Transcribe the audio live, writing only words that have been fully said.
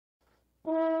I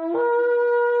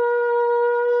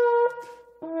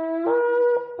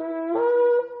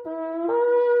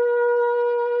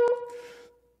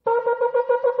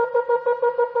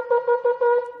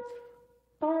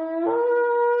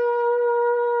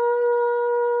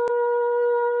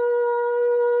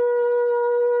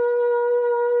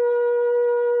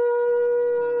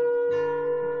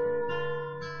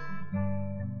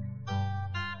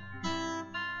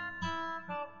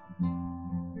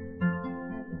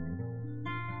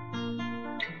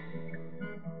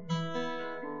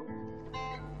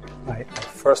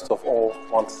first of all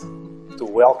want to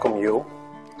welcome you,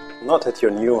 not that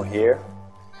you're new here,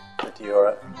 but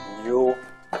you're new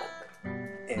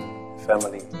in the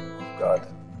family of God,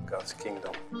 God's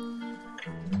kingdom.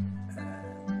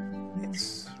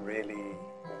 It's really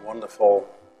wonderful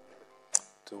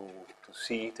to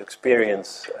see, to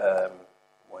experience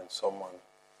when someone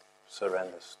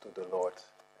surrenders to the Lord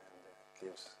and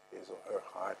gives his or her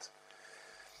heart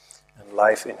and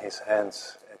life in his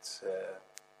hands.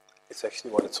 It's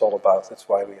actually what it's all about. That's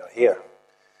why we are here.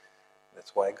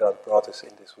 That's why God brought us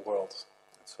in this world.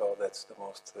 And so that's the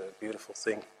most beautiful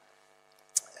thing.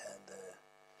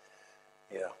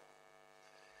 And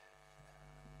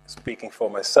speaking for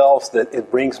myself, that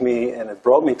it brings me and it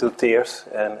brought me to tears,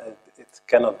 and it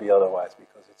cannot be otherwise,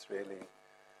 because it's really,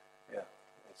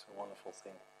 it's a wonderful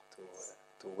thing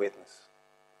to witness.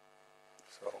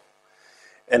 So,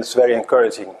 and it's very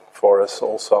encouraging for us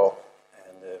also,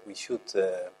 and we should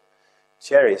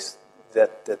cherish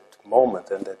that moment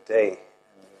and that day,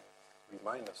 and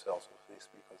remind ourselves of this,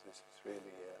 because this is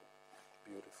really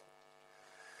beautiful.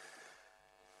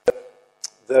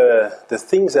 The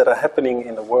things that are happening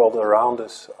in the world around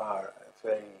us are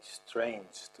very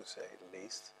strange, to say the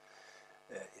least,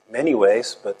 in many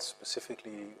ways, but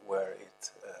specifically where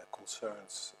it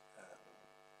concerns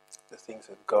the things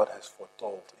that God has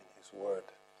foretold in His Word.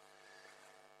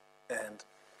 And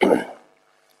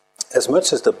as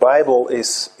much as the Bible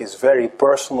is very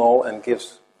personal and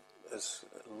gives us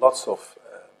lots of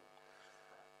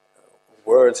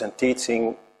words and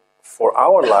teaching for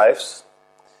our lives,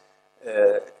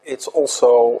 it's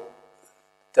also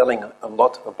telling a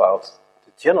lot about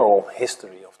the general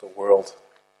history of the world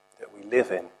that we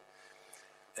live in.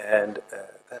 And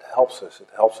that helps us. It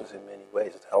helps us in many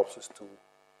ways. It helps us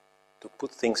to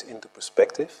put things into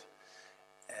perspective.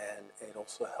 And it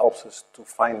also helps us to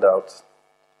find out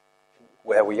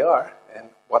where we are and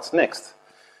what's next.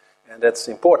 And that's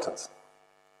important.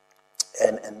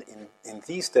 And in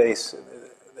these days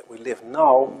that we live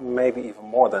now, maybe even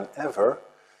more than ever,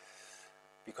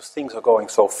 because things are going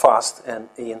so fast and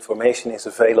the information is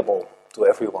available to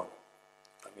everyone.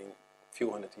 I mean, a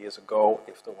few hundred years ago,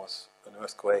 if there was an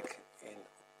earthquake in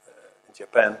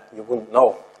Japan, you wouldn't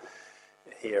know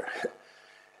here.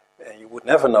 And you would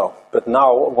never know. But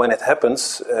now, when it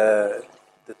happens,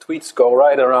 the tweets go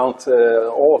right around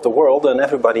all of the world, and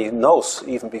everybody knows,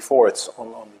 even before it's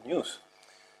on the news.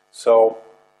 So,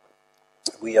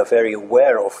 we are very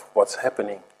aware of what's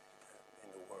happening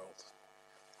in the world.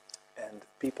 And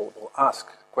people will ask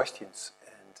questions,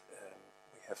 and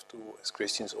we have to, as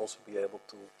Christians, also be able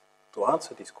to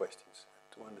answer these questions,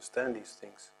 to understand these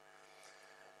things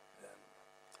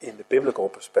in the biblical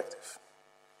perspective.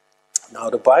 Now,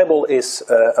 the Bible is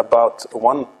about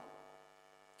one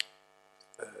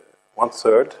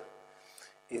third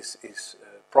is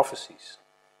prophecies,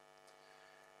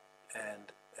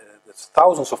 and that's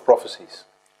thousands of prophecies,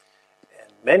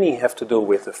 and many have to do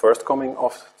with the first coming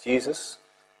of Jesus,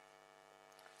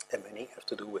 and many have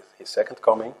to do with His second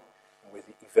coming, and with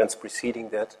the events preceding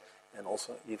that, and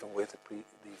also even with the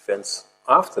events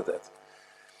after that.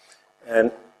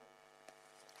 And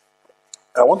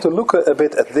I want to look a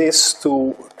bit at this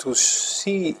to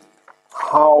see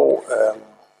how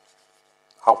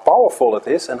powerful it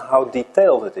is and how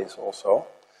detailed it is also.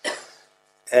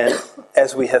 And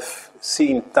as we have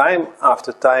seen time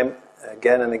after time,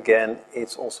 again and again,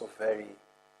 it's also very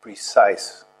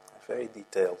precise, very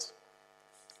detailed.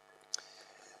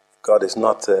 God is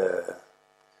not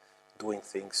doing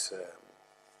things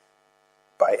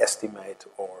by estimate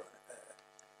or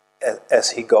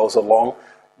as He goes along.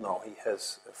 No, He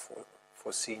has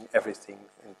foreseen everything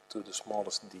into the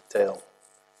smallest detail.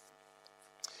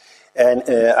 And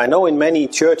I know in many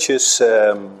churches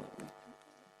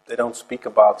they don't speak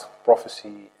about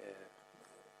prophecy,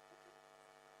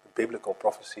 biblical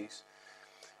prophecies,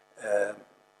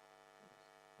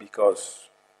 because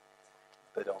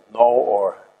they don't know,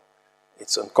 or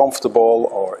it's uncomfortable,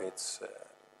 or it's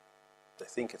they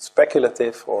think it's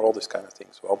speculative, or all these kind of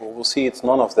things. Well, we'll see it's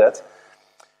none of that.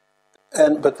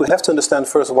 But we have to understand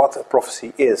first what a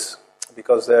prophecy is.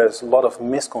 because there's a lot of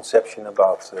misconception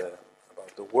about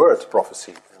the word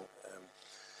prophecy. And,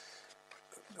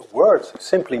 the word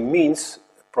simply means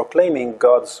proclaiming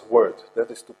God's word. That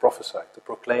is to prophesy, to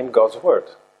proclaim God's word.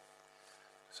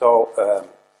 So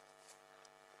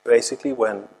basically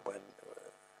when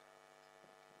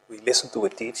we listen to a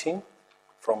teaching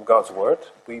from God's word,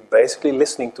 we basically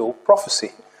listening to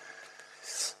prophecy.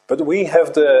 But we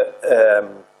have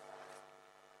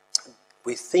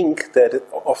we think that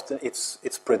often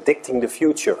it's predicting the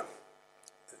future.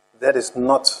 That is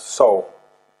not so.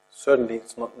 Certainly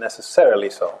it's not necessarily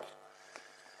so.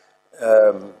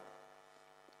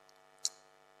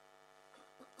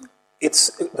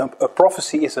 A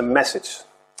prophecy is a message.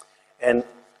 And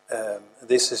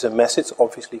this is a message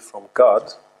obviously from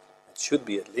God. It should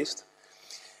be at least.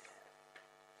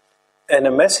 And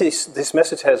this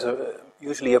message has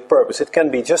usually a purpose. It can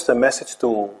be just a message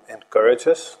to encourage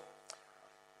us,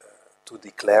 to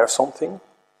declare something.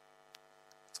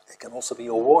 It can also be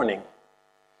a warning.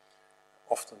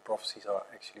 Often prophecies are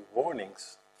actually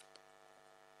warnings.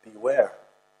 Beware.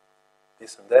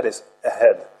 This and that is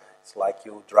ahead. It's like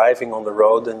you driving on the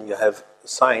road and you have a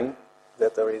sign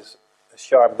that there is a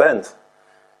sharp bend.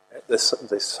 The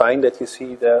sign that you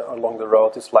see there along the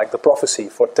road is like the prophecy,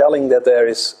 foretelling that there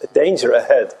is a danger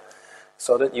ahead,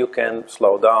 so that you can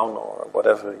slow down or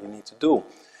whatever you need to do.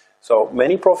 So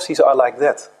many prophecies are like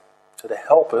that. So they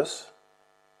help us,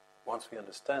 once we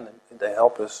understand them, they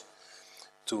help us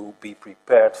to be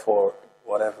prepared for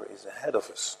whatever is ahead of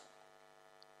us.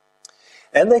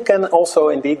 And they can also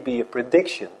indeed be a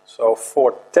prediction, so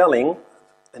foretelling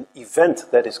an event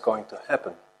that is going to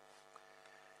happen.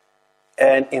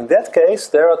 And in that case,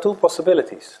 there are two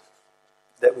possibilities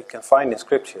that we can find in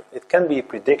Scripture. It can be a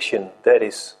prediction that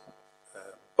is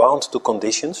bound to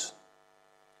conditions,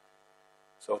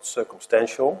 so it's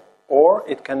circumstantial, or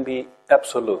it can be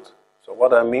absolute. So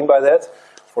what I mean by that,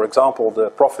 for example, the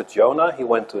prophet Jonah, he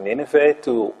went to Nineveh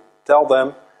to tell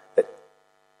them that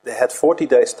they had 40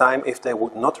 days' time. If they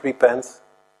would not repent,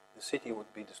 the city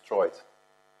would be destroyed.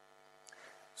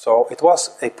 So it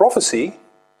was a prophecy,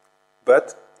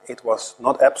 but it was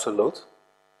not absolute.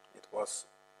 It was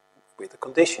with a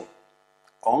condition.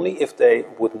 Only if they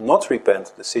would not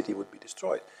repent, the city would be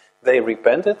destroyed. They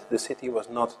repented, the city was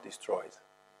not destroyed.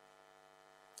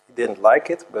 He didn't like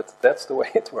it, but that's the way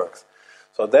it works.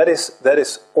 So that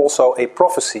is also a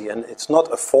prophecy, and it's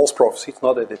not a false prophecy. It's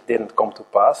not that it didn't come to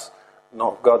pass.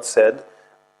 No, God said,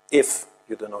 if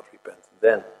you do not repent,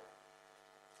 then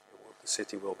the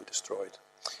city will be destroyed.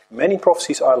 Many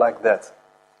prophecies are like that.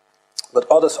 But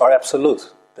others are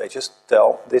absolute. They just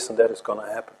tell this and that is going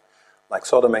to happen. Like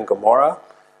Sodom and Gomorrah,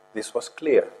 this was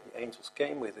clear. The angels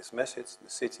came with this message, the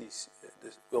cities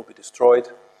will be destroyed,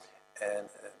 and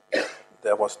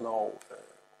there was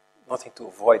nothing to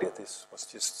avoid it. This was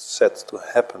just set to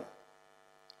happen.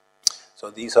 So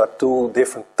these are two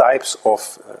different types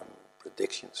of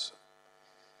predictions.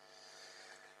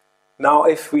 Now,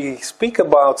 if we speak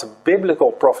about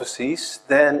biblical prophecies,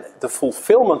 then the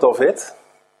fulfillment of it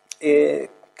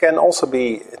can also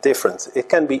be different. It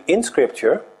can be in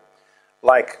Scripture,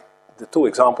 like the two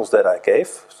examples that I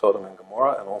gave, Sodom and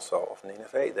Gomorrah and also of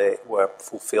Nineveh, they were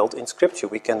fulfilled in Scripture.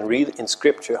 We can read in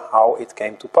Scripture how it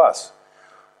came to pass.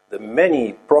 The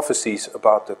many prophecies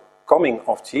about the coming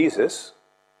of Jesus,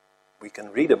 we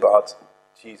can read about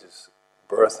Jesus'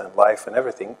 birth and life and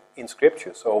everything in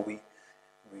Scripture. So we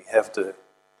have the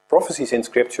prophecies in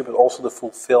Scripture, but also the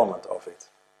fulfillment of it.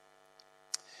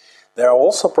 There are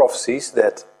also prophecies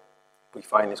that we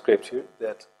find in Scripture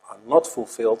that are not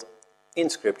fulfilled in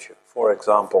Scripture. For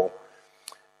example,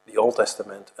 the Old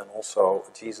Testament and also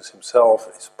Jesus himself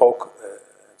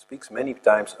speaks many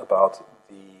times about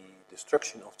the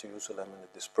destruction of Jerusalem and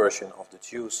the dispersion of the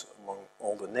Jews among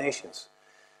all the nations.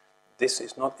 This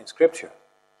is not in Scripture.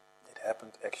 It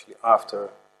happened actually after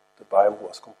the Bible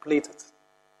was completed.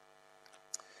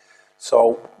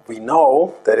 So we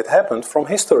know that it happened from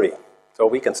history. So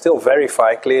we can still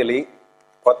verify clearly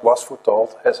what was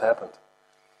foretold has happened.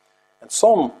 And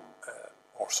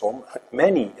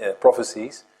many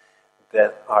prophecies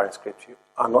that are in Scripture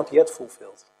are not yet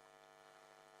fulfilled.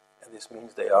 And this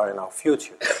means they are in our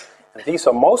future. And these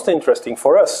are most interesting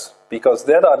for us, because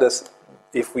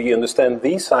if we understand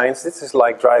these signs, this is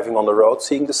like driving on the road,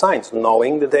 seeing the signs,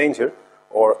 knowing the danger,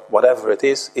 or whatever it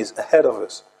is ahead of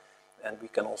us. And we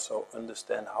can also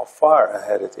understand how far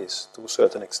ahead it is to a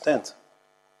certain extent.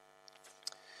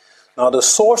 Now, the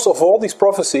source of all these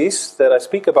prophecies that I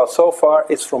speak about so far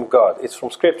is from God. It's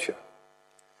from Scripture.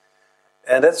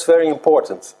 And that's very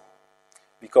important,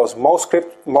 because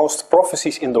most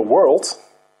prophecies in the world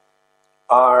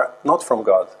are not from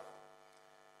God.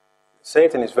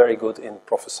 Satan is very good in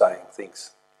prophesying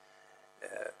things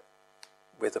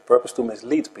with the purpose to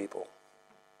mislead people.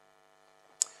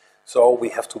 So we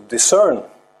have to discern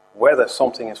whether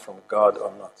something is from God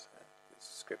or not.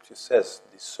 Scripture says,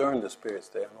 discern the spirits,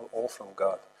 they are not all from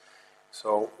God.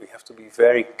 So we have to be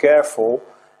very careful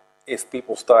if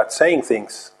people start saying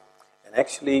things. And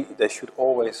actually, they should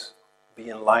always be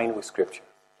in line with Scripture.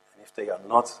 And if they are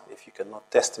not, if you cannot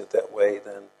test it that way,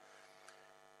 then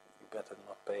you better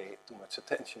not pay too much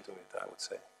attention to it, I would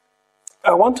say.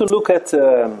 I want to look at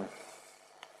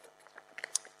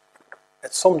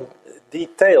some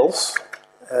details,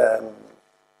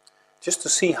 just to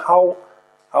see how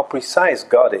precise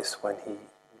God is when He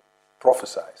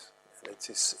prophesies. And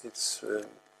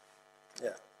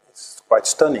it's quite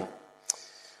stunning.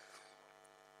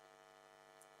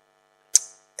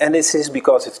 And this is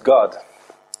because it's God.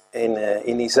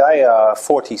 In Isaiah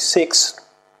 46,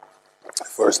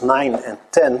 verse 9 and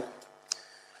 10,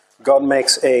 God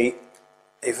makes a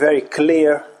very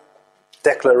clear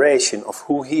declaration of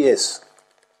who He is,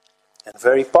 and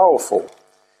very powerful.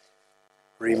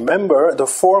 Remember the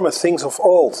former things of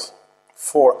old,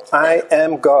 for I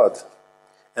am God,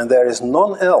 and there is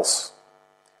none else.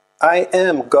 I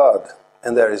am God,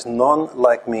 and there is none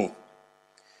like me,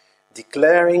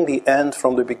 declaring the end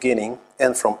from the beginning,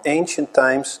 and from ancient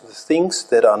times the things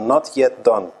that are not yet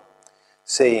done,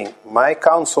 saying, my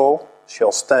counsel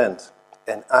shall stand,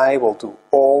 and I will do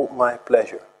all my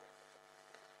pleasure.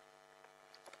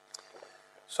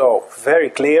 So, very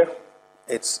clear.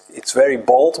 It's very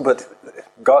bold, but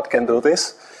God can do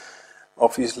this.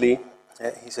 Obviously,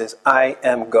 He says, I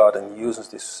am God, and He uses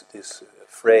this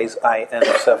phrase, I am,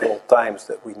 several times,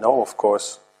 that we know, of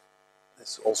course.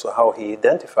 It's also how He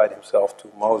identified Himself to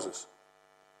Moses.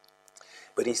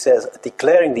 But He says,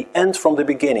 declaring the end from the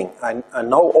beginning. I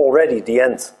know already the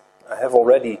end. I have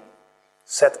already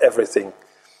set everything.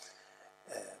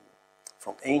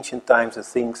 From ancient times, the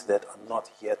things that are not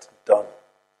yet done.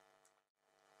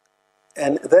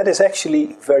 And that is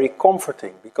actually very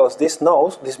comforting, because this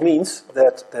means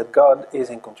that God is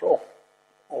in control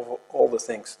of all the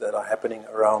things that are happening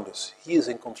around us. He is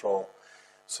in control.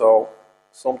 So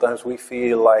sometimes we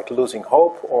feel like losing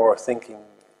hope or thinking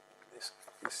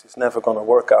this is never going to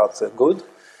work out good.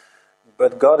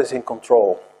 But God is in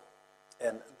control.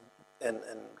 And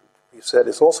we've said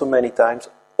this also many times,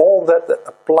 all that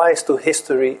applies to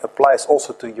history applies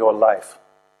also to your life.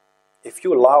 If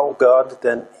you allow God,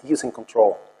 then He is in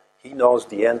control. He knows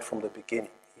the end from the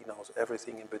beginning. He knows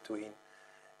everything in between.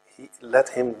 Let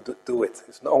Him do it.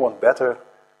 There's no one better.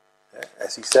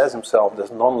 As He says Himself, there's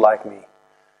none like me.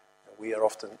 We are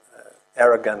often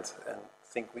arrogant and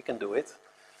think we can do it.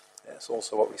 That's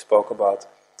also what we spoke about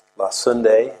last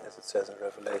Sunday, as it says in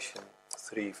Revelation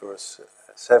 3, verse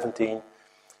 17.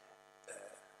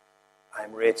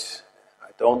 I'm rich.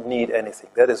 I don't need anything.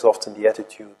 That is often the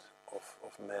attitude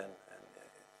of men.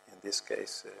 In this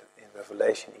case, in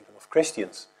Revelation, even of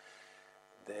Christians,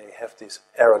 they have this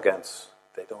arrogance.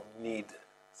 They don't need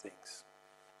things.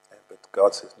 But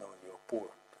God says, no, you're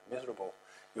poor, miserable.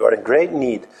 You are in great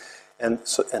need. And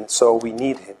so we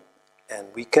need Him. And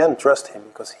we can trust Him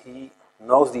because He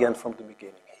knows the end from the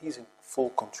beginning. He's in full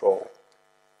control.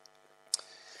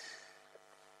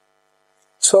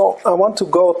 So I want to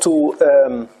go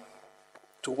to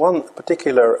one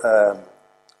particular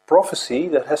prophecy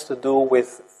that has to do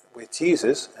with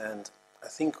Jesus, and I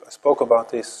think I spoke about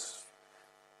this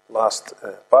last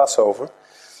Passover,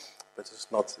 but it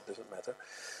doesn't matter.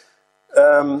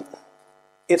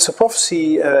 It's a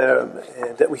prophecy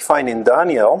that we find in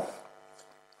Daniel,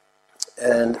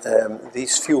 and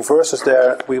these few verses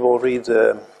there, we will read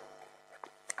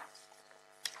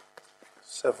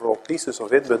several pieces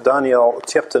of it, but Daniel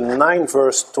chapter 9,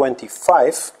 verse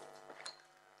 25.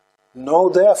 Know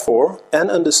therefore and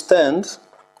understand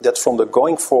that from the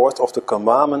going forth of the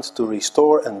commandment to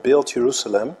restore and build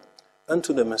Jerusalem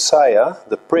unto the Messiah,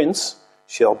 the Prince,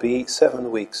 shall be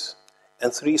 7 weeks,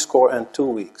 and 62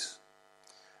 weeks.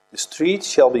 The street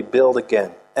shall be built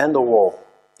again, and the wall,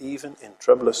 even in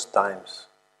troublous times.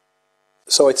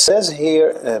 So it says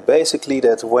here basically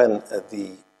that when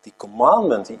the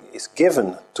commandment is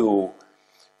given to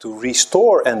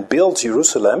restore and build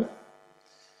Jerusalem,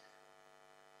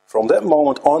 from that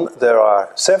moment on, there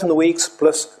are 7 weeks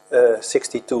plus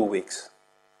 62 weeks.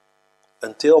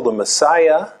 Until the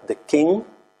Messiah, the King,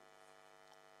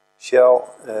 shall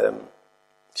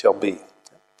be.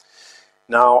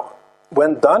 Now,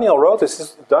 when Daniel wrote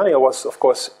this, Daniel was, of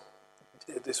course,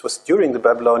 this was during the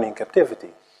Babylonian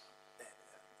captivity.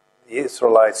 The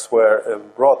Israelites were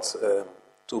brought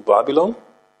to Babylon.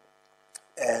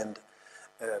 And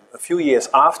a few years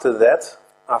after that,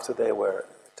 after they were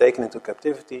taken into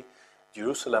captivity,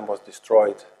 Jerusalem was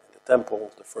destroyed. The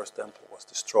temple, the first temple, was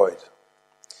destroyed.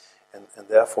 And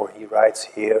therefore he writes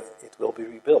here, it will be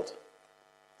rebuilt.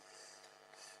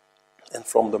 And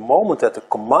from the moment that the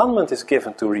commandment is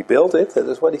given to rebuild it, that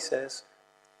is what he says,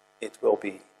 it will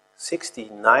be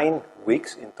 69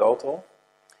 weeks in total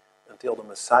until the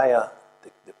Messiah,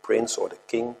 the prince or the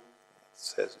king, it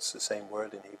says it's the same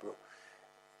word in Hebrew,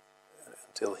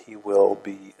 until he will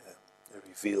be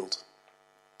revealed.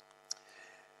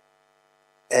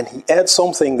 And he adds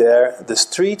something there, the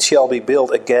street shall be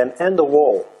built again and the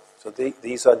wall. So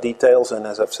these are details, and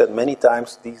as I've said many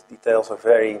times, these details are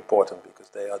very important because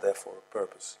they are there for a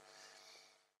purpose.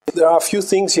 There are a few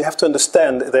things you have to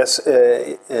understand. There's,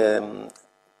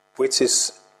 which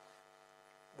is,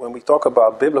 when we talk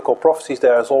about biblical prophecies,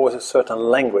 there is always a certain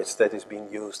language that is being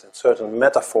used and certain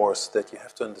metaphors that you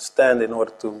have to understand in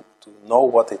order to know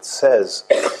what it says.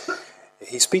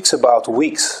 He speaks about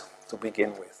weeks to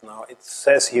begin with. Now, it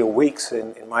says here weeks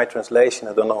in my translation.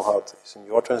 I don't know how it is in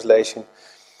your translation.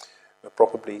 But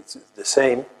probably it's the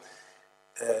same.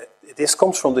 This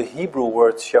comes from the Hebrew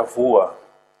word shavua,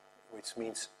 which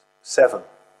means 7.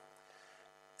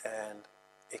 And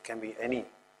it can be any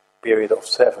period of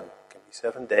 7. It can be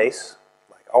 7 days,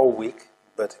 like our week,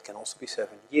 but it can also be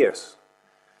 7 years,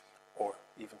 or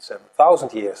even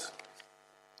 7,000 years.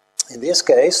 In this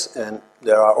case, and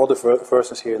there are other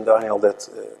verses here in Daniel that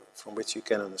from which you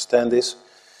can understand this,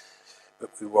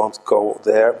 but we won't go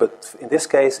there. But in this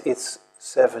case, it's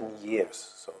 7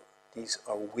 years. So these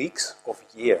are weeks of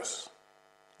years,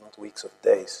 not weeks of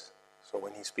days. So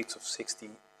when he speaks of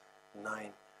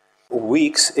 69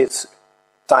 weeks, it's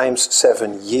times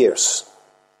 7 years.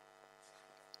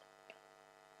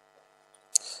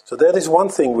 So that is one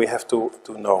thing we have to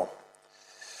know.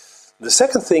 The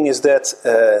second thing is that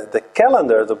the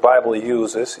calendar the Bible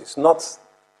uses is not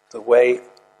the way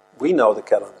we know the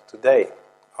calendar today.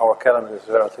 Our calendar is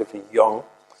relatively young.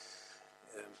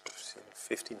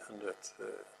 1500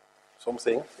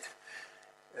 something,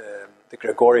 the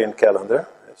Gregorian calendar,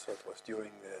 so it was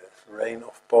during the reign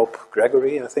of Pope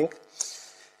Gregory, I think.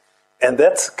 And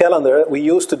that calendar we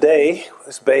use today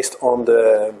is based on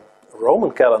the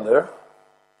Roman calendar,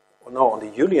 or no, on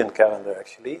the Julian calendar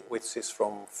actually, which is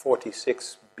from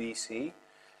 46 BC,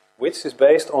 which is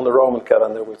based on the Roman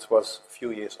calendar, which was a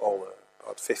few years older,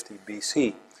 about 50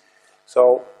 BC.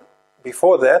 So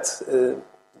before that,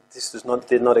 this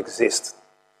did not exist.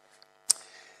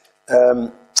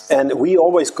 And we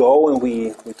always go, and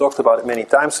we talked about it many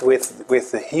times,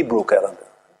 with the Hebrew calendar.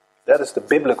 That is the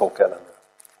biblical calendar.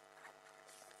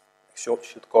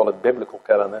 Should call it biblical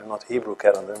calendar, not Hebrew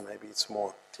calendar. Maybe it's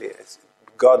more clear.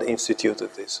 God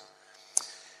instituted this.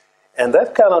 And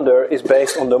that calendar is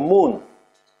based on the moon,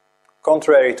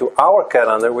 contrary to our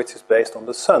calendar, which is based on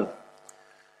the sun.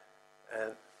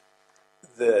 And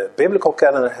the biblical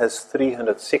calendar has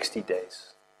 360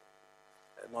 days,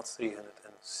 not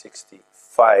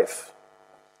 365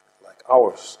 like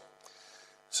ours.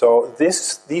 So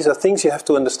these are things you have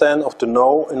to understand or to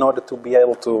know in order to be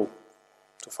able to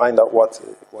find out what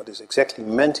is exactly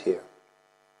meant here.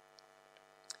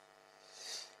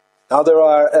 Now there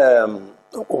are,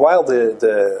 while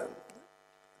the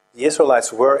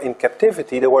Israelites were in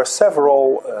captivity, there were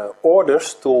several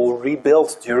orders to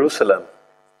rebuild Jerusalem.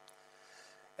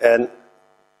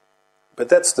 But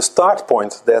that's the start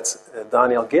point that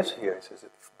Daniel gives here. He says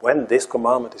when this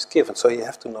commandment is given, so you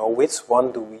have to know which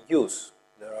one do we use.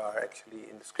 There are actually,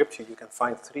 in the scripture, you can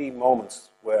find 3 moments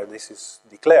where this is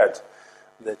declared,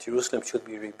 that Jerusalem should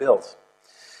be rebuilt.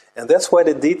 And that's where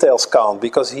the details count,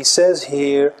 because he says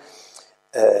here,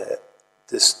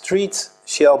 the street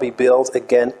shall be built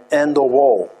again and the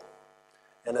wall.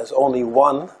 And there's only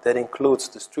one that includes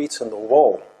the streets and the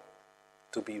wall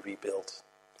to be rebuilt.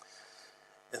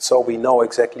 And so we know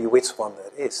exactly which one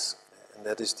that is. And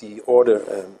that is the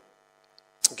order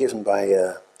given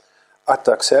by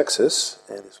Artaxerxes,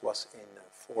 and this was in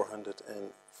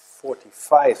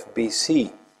 445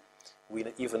 BC. We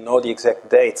even know the exact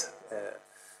date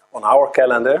on our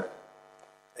calendar.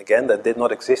 Again, that did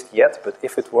not exist yet, but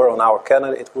if it were on our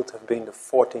calendar, it would have been the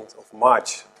 14th of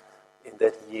March in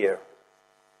that year.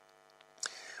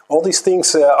 All these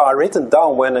things are written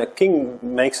down when a king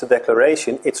makes a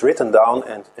declaration. It's written down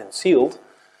and sealed.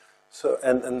 So,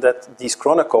 and that these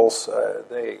chronicles,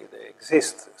 they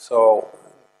exist. So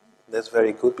that's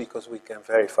very good because we can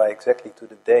verify exactly to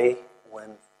the day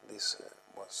when this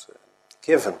was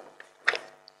given.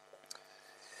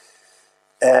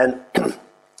 And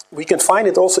we can find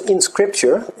it also in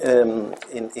Scripture,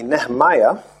 in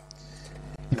Nehemiah.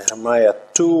 Nehemiah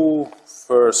 2,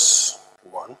 verse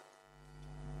 1.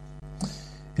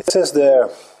 It says there,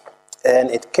 and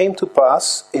it came to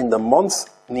pass in the month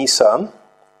Nisan,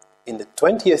 in the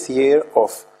 20th year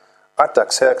of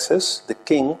Artaxerxes, the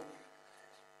king,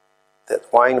 that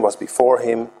wine was before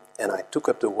him, and I took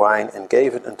up the wine and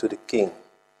gave it unto the king.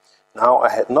 Now I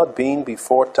had not been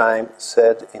before time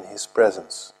said in his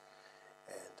presence.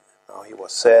 And now he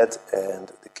was said,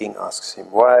 and the king asks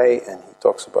him why, and he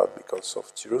talks about because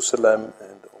of Jerusalem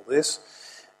and all this.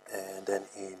 And then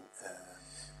in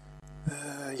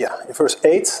verse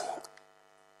 8,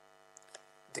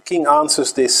 the king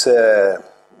answers this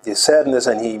sadness,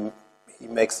 and he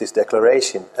makes this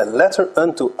declaration. A letter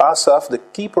unto Asaph, the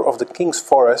keeper of the king's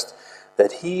forest,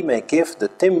 that he may give the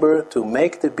timber to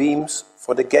make the beams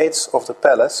for the gates of the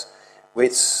palace,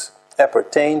 which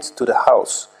appertained to the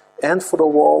house, and for the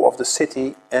wall of the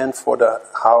city, and for the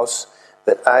house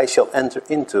that I shall enter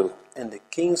into. And the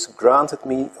kings granted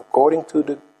me according to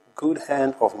the good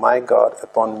hand of my God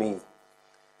upon me.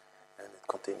 And it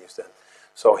continues then.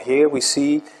 So here we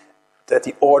see that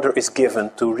the order is given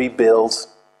to rebuild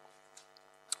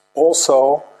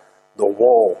also the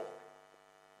wall.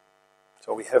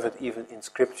 So we have it even in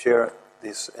scripture,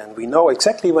 this, and we know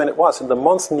exactly when it was, in the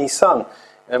month Nisan.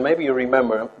 And maybe you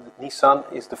remember, Nisan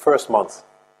is the first month.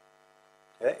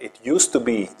 Yeah, it used to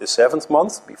be the 7th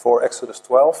month, before Exodus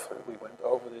 12, we went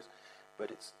over this,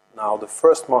 but it's now the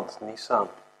first month, Nisan.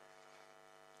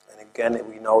 And again,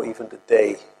 we know even the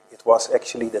day. It was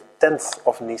actually the 10th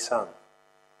of Nisan.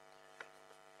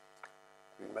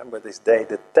 Remember this day,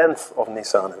 the 10th of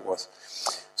Nisan it was.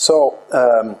 So,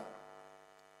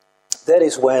 that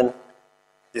is when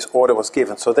this order was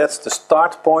given. So that's the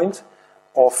start point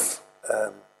of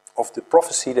the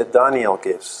prophecy that Daniel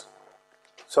gives.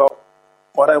 So,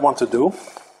 what I want to do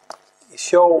is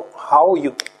show how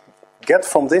you get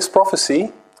from this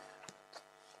prophecy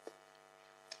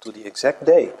to the exact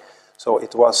day. So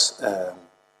it was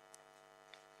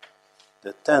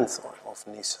the 10th of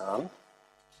Nisan,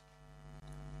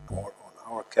 or on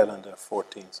our calendar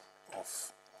 14th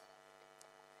of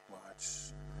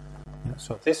March. Yeah,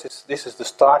 so this is the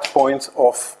start point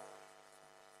of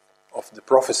the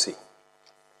prophecy.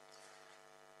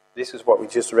 This is what we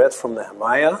just read from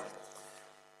Nehemiah.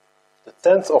 The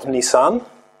 10th of Nisan,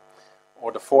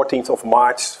 or the 14th of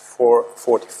March,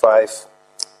 445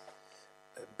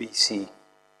 BC.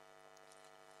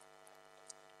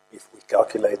 If we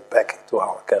calculate back to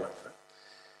our calendar.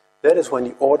 That is when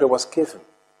the order was given.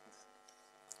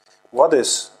 What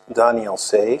does Daniel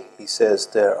say? He says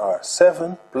there are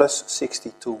 7 plus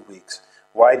 62 weeks.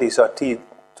 Why these are two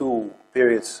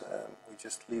periods, we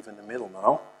just leave in the middle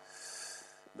now.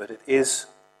 But it is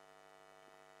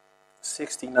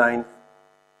 69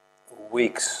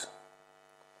 weeks.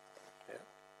 Yeah.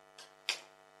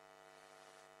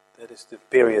 That is the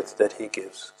period that he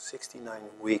gives, 69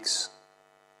 weeks.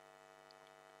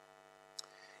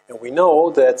 And we know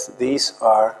that these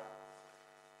are,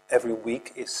 every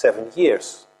week is 7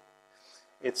 years.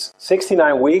 It's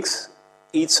 69 weeks,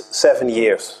 each 7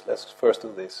 years. Let's first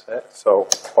do this. So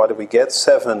what do we get?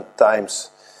 7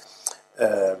 times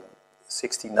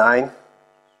 69 is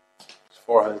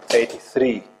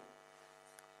 483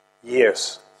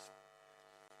 years.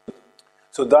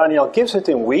 So Daniel gives it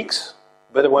in weeks,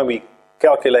 but when we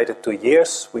calculate it to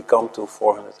years, we come to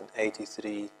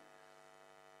 483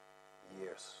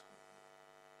 years.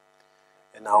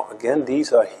 And now again,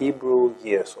 these are Hebrew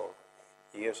years, or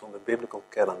years on the biblical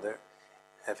calendar,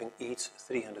 having each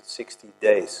 360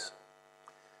 days.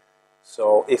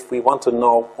 So if we want to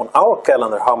know on our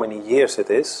calendar how many years it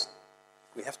is,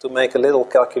 we have to make a little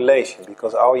calculation,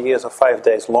 because our years are 5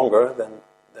 days longer than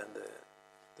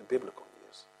the biblical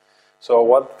years. So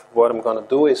what I'm going to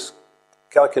do is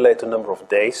calculate the number of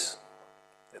days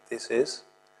that this is,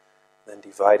 then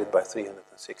divide it by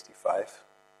 365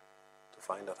 to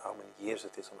find out how many years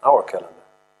it is on our calendar.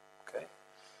 Okay?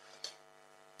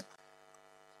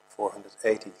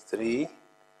 483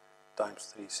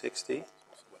 times 360,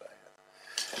 that's what I have.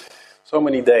 So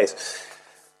many days.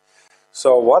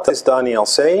 So what is Daniel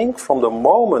saying? From the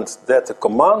moment that the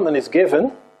commandment is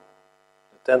given,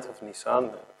 the 10th of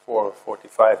Nisan,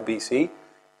 445 BC,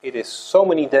 it is so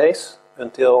many days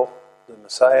until the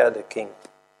Messiah, the King.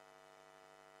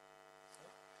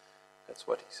 That's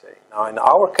what he's saying. Now in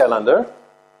our calendar,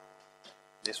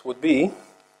 this would be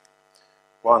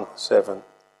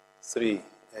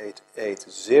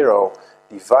 173,880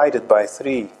 divided by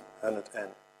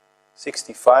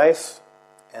 365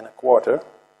 and a quarter,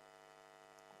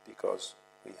 because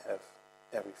we have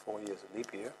every 4 years a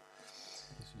leap year.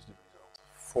 This is the result.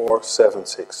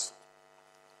 476.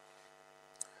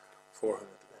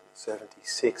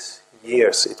 476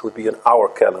 years. It would be an hour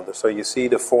calendar. So you see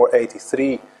the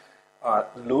 483 are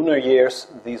lunar years,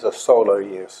 these are solar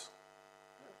years.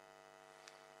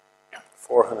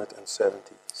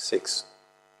 476.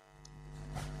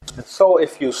 And so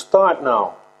if you start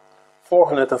now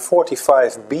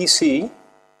 445 BC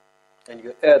and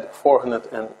you add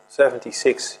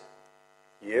 476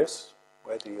 years,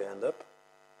 where do you end up?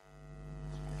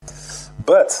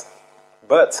 But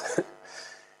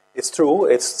it's true,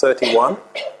 it's 31.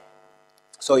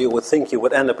 So you would think you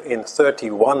would end up in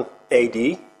 31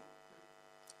 AD,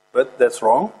 but that's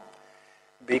wrong,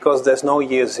 because there's no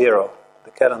year 0.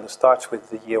 The calendar starts with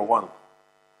the year 1.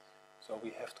 So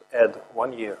we have to add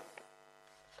 1 year.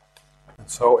 And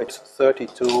so it's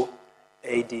 32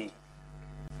 AD.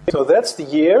 So that's the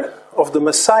year of the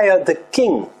Messiah, the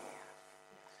King.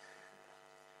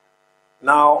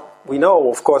 Now, we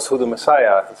know, of course, who the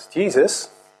Messiah is, Jesus.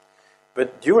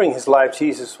 But during his life,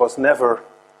 Jesus was never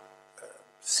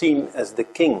seen as the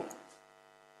King.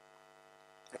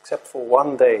 Except for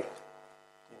one day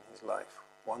in his life.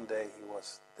 One day he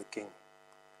was the King.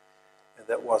 And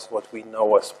that was what we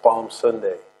know as Palm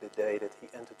Sunday, the day that he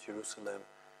entered Jerusalem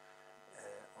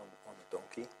on a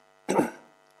donkey.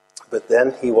 But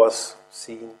then he was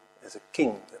seen as a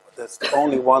king. That's the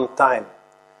only one time.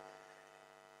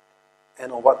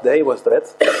 And on what day was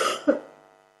that?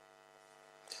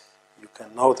 You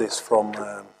can know this from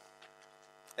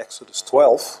Exodus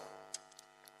 12.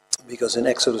 Because in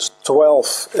Exodus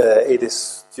 12, it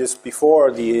is just before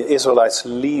the Israelites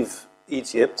leave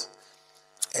Egypt.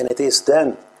 And it is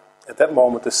then, at that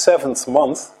moment, the 7th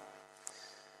month.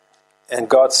 And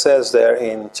God says there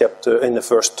in the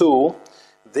verse 2,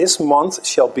 "This month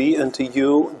shall be unto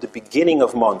you the beginning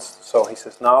of months." So he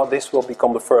says, now this will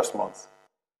become the first month.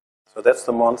 So that's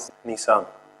the month Nisan.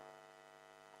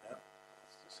 Yeah,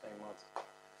 it's the same month.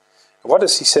 What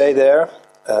does he say there?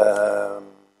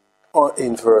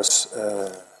 In verse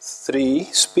 3,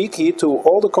 "Speak ye to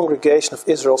all the congregation of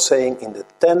Israel, saying, In the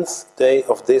 10th day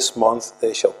of this month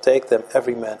they shall take them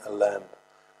every man a lamb.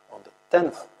 On the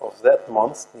 10th of that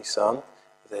month, Nisan,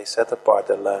 they set apart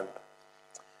their lamb.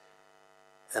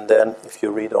 And then, if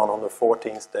you read on the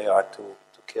 14th, they are to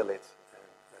kill it and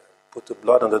put the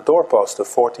blood on the doorpost. The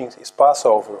 14th is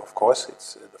Passover, of course,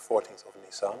 it's the 14th of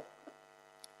Nisan.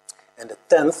 And the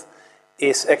 10th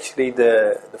is actually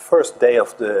the first day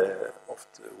of the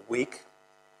week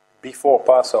before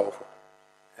Passover.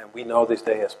 And we know this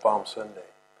day as Palm Sunday.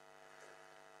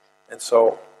 And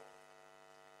so,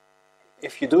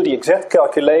 if you do the exact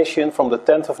calculation from the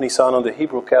 10th of Nisan on the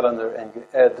Hebrew calendar and you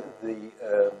add the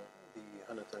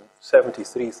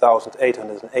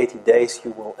 173,880 days,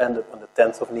 you will end up on the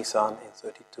 10th of Nisan in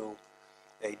 32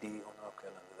 AD on our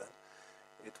calendar then.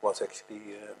 It was actually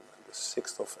the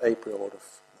 6th of April, or the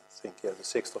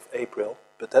 6th of April,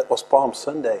 but that was Palm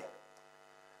Sunday.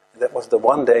 That was the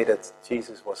one day that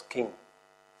Jesus was king.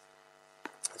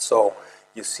 So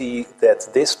you see that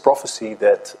this prophecy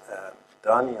that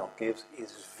Daniel gives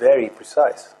is very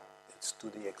precise. It's to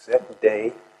the exact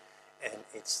day, and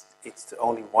it's the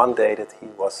only one day that he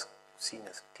was seen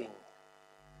as king.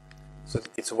 So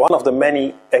it's one of the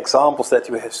many examples that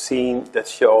you have seen that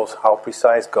shows how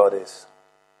precise God is.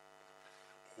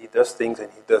 He does things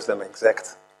and he does them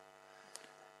exact.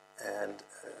 And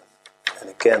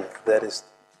again, that is,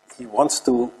 he wants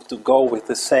to go with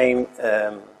the same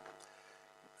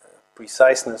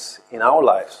preciseness in our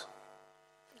lives.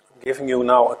 I'm giving you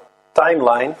now a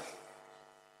timeline,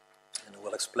 and I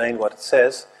will explain what it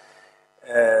says.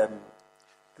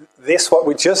 What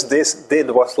we just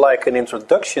did was like an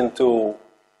introduction to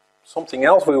something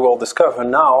else we will discover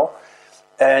now,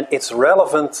 and it's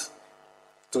relevant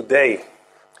today,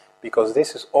 because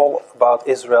this is all about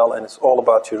Israel and it's all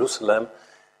about Jerusalem.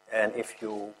 And if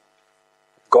you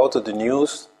go to the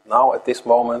news now at this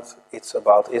moment, it's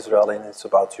about Israel and it's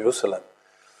about Jerusalem.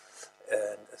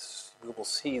 And as we will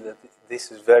see that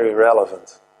this is very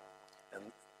relevant.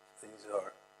 And these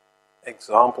are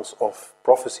examples of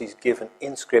prophecies given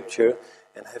in Scripture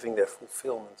and having their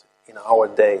fulfillment in our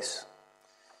days.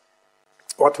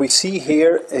 What we see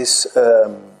here is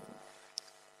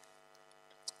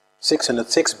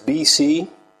 606 BC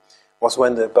was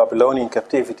when the Babylonian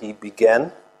captivity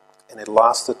began, and it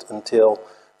lasted until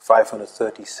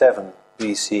 537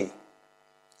 BC.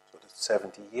 So that's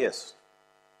 70 years.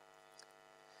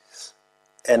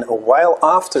 And a while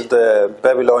after the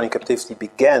Babylonian captivity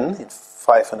began, in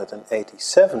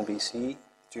 587 BC,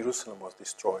 Jerusalem was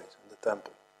destroyed, and the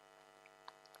temple.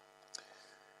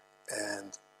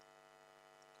 And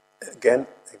again,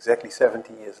 exactly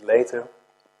 70 years later,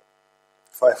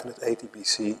 580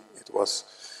 BC, it was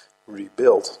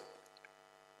rebuilt.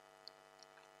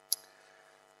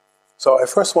 So I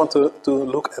first want to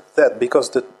look at that,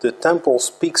 because the temple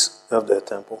speaks of the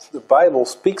temple. The Bible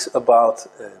speaks about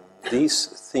these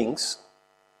things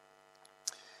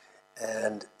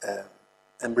and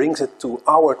brings it to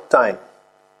our time.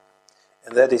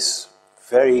 And that is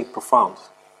very profound.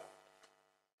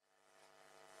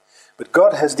 But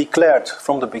God has declared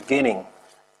from the beginning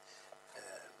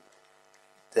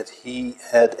that He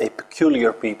had a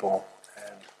peculiar people,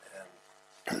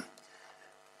 and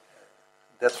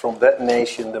that from that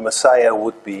nation the Messiah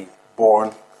would be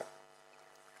born,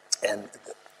 and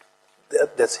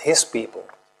that's His people.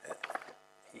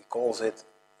 He calls it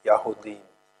Yahudim,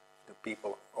 the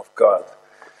people of God.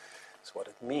 That's what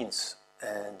it means.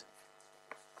 And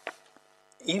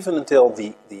even until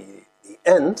the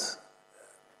end,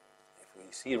 if we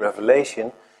see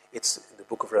Revelation, it's the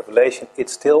book of Revelation,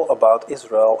 it's still about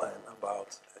Israel and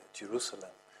about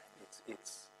Jerusalem.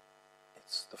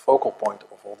 It's the focal point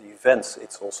of all the events.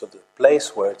 It's also the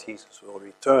place where Jesus will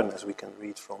return, as we can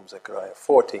read from Zechariah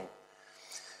 14.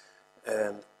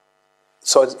 And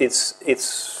so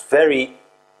it's very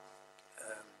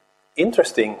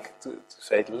interesting, to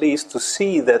say the least, to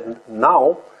see that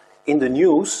now in the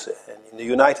news and in the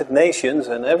United Nations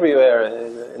and everywhere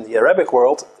in the Arabic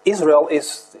world, Israel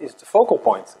is the focal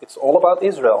point. It's all about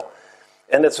Israel.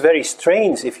 And it's very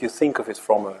strange if you think of it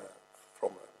from a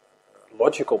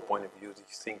logical point of view.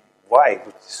 You think, why?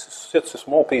 With such a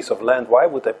small piece of land, why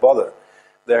would they bother?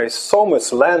 There is so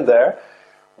much land there.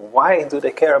 Why do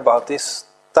they care about this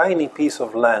tiny piece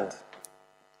of land?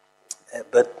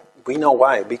 But we know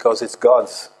why, because it's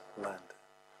God's land.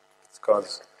 It's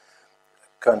God's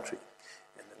country.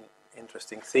 And an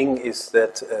interesting thing is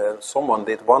that someone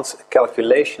did once a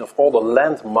calculation of all the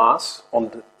land mass on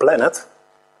the planet,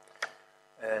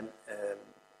 and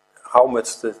how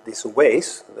much this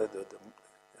weighs,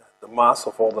 the mass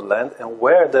of all the land, and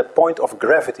where the point of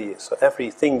gravity is. So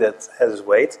everything that has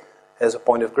weight has a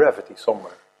point of gravity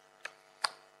somewhere.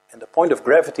 And the point of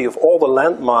gravity of all the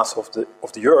land mass of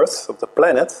the earth, of the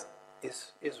planet,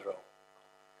 is Israel.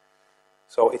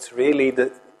 So it's really,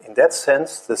 in that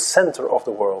sense, the center of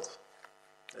the world.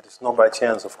 That is not by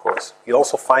chance, of course. You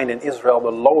also find in Israel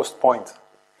the lowest point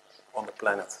on the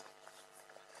planet.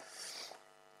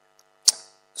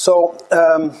 So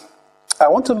I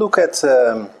want to look at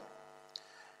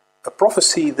a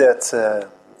prophecy that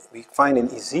we find in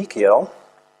Ezekiel.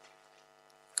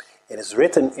 It is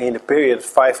written in the period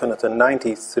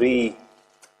 593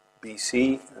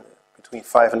 BC, between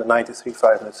 593 and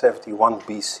 571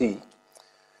 BC.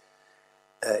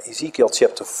 Ezekiel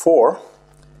chapter 4,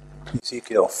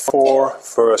 Ezekiel 4,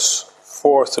 verse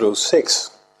 4 through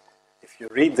 6. If you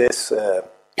read this, there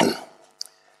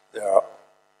are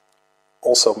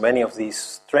also many of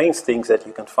these strange things that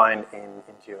you can find in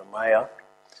Jeremiah.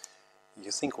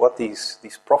 You think what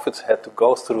these prophets had to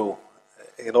go through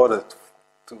in order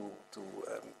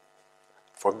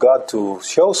for God to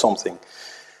show something.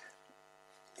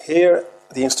 Here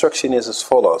the instruction is as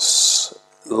follows: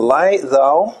 lie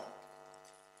thou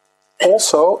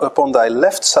also upon thy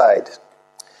left side,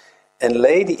 and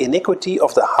lay the iniquity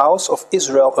of the house of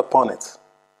Israel upon it,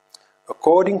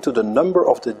 according to the number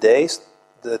of the days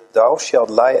that thou shalt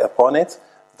lie upon it,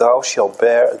 thou shalt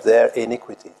bear their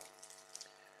iniquity.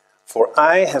 For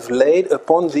I have laid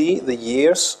upon thee the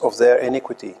years of their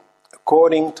iniquity,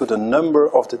 according to the number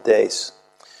of the days,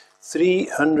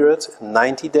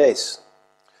 390 days.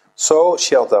 So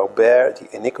shalt thou bear the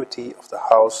iniquity of the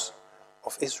house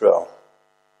of Israel.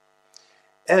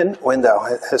 And when thou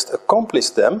hast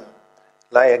accomplished them,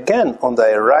 lie again on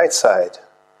thy right side,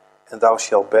 and thou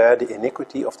shalt bear the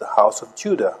iniquity of the house of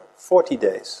Judah 40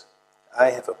 days.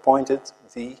 I have appointed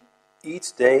thee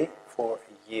each day for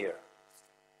a year.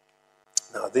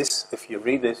 Now this, if you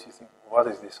read this, you think, what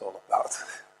is this all about?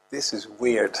 This is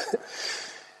weird.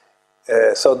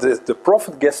 So the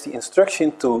prophet gets the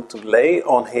instruction to lay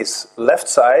on his left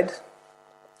side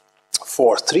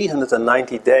for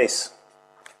 390 days.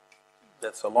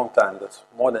 That's a long time. That's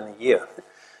more than a year.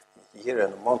 A year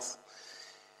and a month.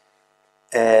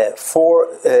 For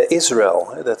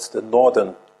Israel, that's the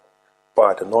northern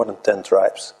part, the northern 10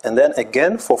 tribes. And then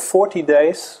again for 40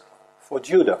 days for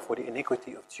Judah, for the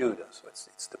iniquity of Judah. So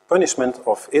it's the punishment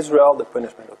of Israel, the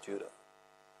punishment of Judah.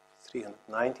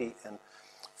 390 and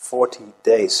 40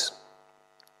 days.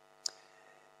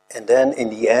 And then in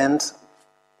the end,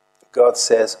 God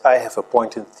says, I have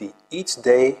appointed thee each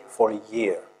day for a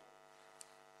year.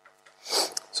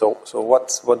 So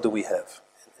what do we have?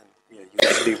 And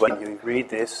usually when you read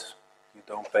this, you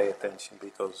don't pay attention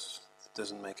because it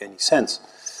doesn't make any sense.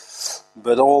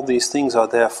 But all these things are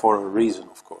there for a reason,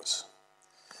 of course.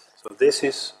 So this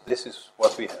is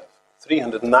what we have.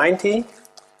 390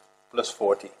 plus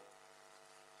 40.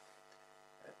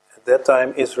 At that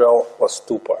time Israel was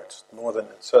two parts, northern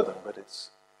and southern, but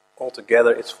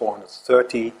altogether it's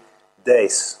 430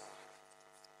 days.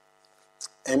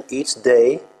 And each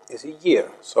day is a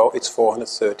year, so it's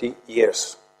 430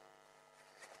 years.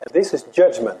 And this is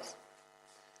judgment.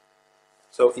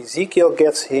 So Ezekiel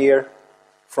gets here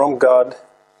from God,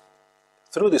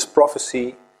 through this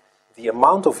prophecy, the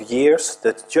amount of years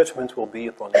that judgment will be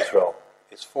upon Israel.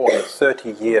 It's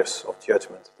 430 years of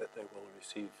judgment that they will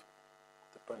receive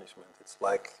the punishment. It's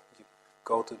like you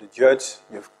go to the judge,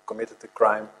 you've committed a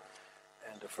crime,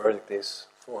 and the verdict is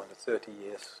 430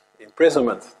 years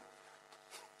imprisonment.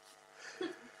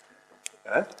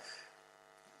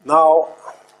 Now,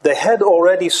 they had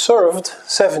already served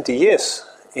 70 years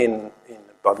in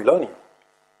Babylonian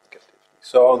captivity.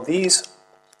 So these,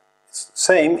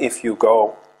 same if you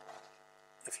go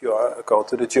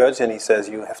to the judge and he says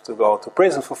you have to go to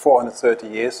prison for 430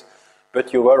 years,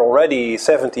 but you were already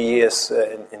 70 years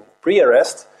in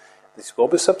pre-arrest, this will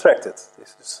be subtracted.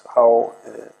 This is how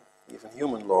even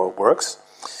human law works.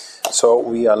 So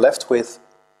we are left with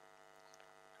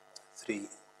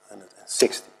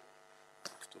 360.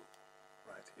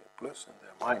 Right here, plus and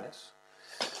there minus.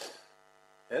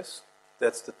 Yes,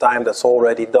 that's the time that's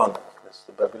already done. That's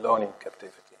the Babylonian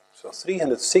captivity. So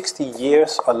 360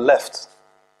 years are left.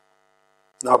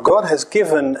 Now God has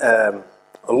given a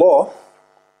law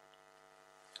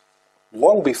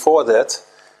long before that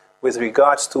with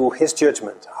regards to his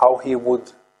judgment, how he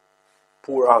would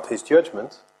pour out his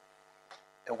judgment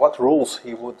and what rules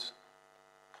he would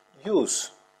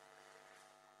use.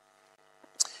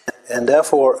 And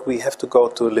therefore we have to go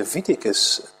to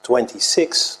Leviticus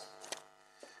 26,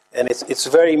 and it's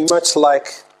very much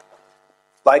like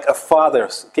a father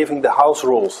giving the house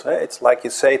rules. It's like you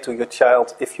say to your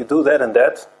child, if you do that and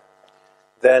that,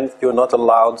 then you're not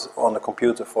allowed on the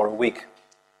computer for a week.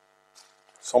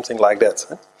 Something like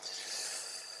that.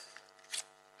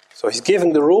 So he's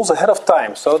giving the rules ahead of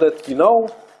time, so that you know,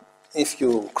 if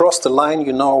you cross the line,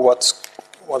 you know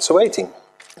what's awaiting.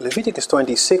 Leviticus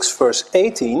 26 verse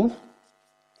 18,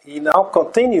 he now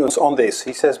continues on this.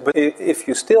 He says, but if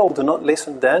you still do not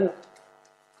listen, then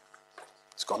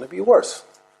it's going to be worse.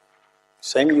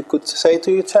 Same you could say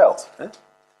to your child.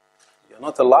 You're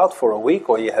not allowed for a week,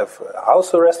 or you have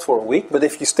house arrest for a week, but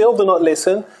if you still do not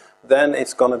listen, then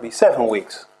it's going to be 7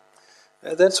 weeks.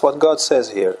 That's what God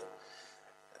says here.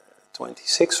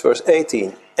 26 verse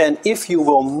 18. And if you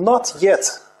will not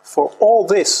yet for all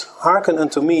this hearken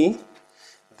unto me,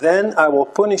 then I will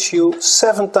punish you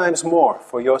 7 times more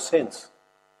for your sins.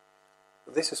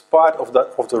 This is part of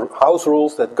the house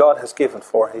rules that God has given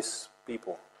for his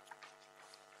people.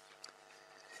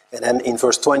 And then in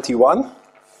verse 21,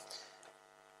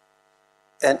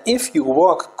 and if you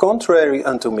walk contrary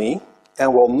unto me,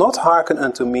 and will not hearken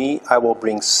unto me, I will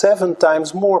bring 7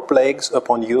 times more plagues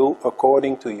upon you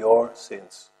according to your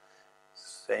sins.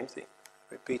 Same thing,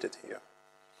 repeated here.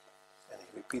 And he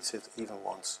repeats it even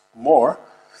once more.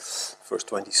 Verse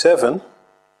 27,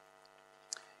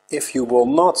 if you will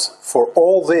not for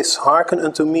all this hearken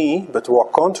unto me, but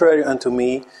walk contrary unto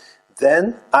me,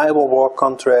 then I will walk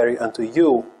contrary unto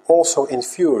you, also in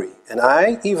fury. And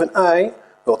I, even I,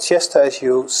 will chastise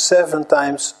you 7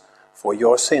 times for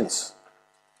your sins.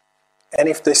 And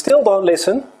if they still don't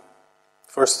listen,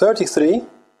 verse 33,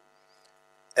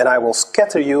 and I will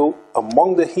scatter you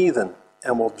among the heathen,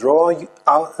 and will draw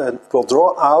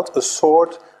out a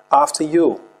sword after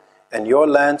you, and your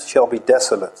land shall be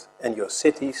desolate, and your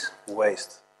cities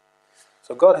waste.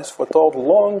 So God has foretold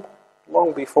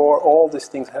long before all these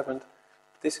things happened,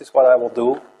 this is what I will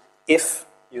do if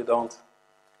you don't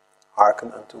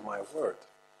hearken unto my word.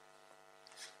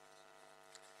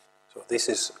 So this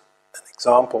is an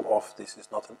example of, this is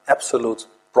not an absolute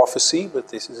prophecy, but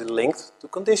this is linked to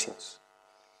conditions.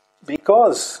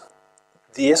 Because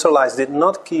the Israelites did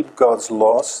not keep God's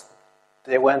laws,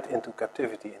 they went into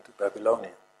captivity, into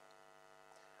Babylonia.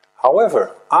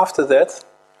 However, after that,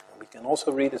 we can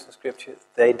also read this in Scripture,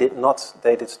 they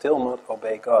did still not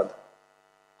obey God.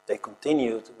 They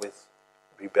continued with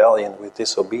rebellion, with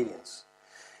disobedience.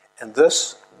 And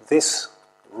thus, this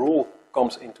rule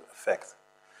comes into effect.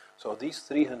 So these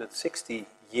 360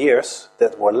 years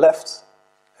that were left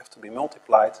have to be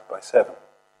multiplied by 7.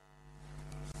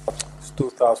 It's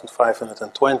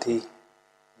 2,520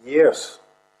 years.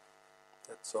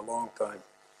 That's a long time.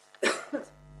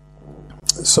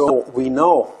 So we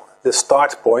know the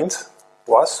start point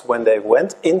was when they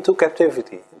went into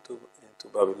captivity, into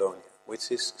Babylonia,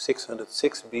 which is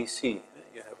 606 BC.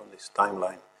 You have on this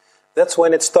timeline. That's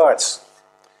when it starts.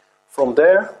 From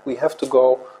there, we have to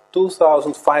go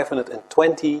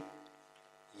 2,520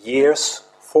 years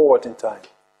forward in time.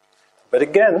 But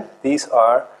again, these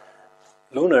are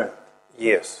lunar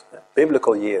years,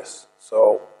 biblical years.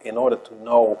 So in order to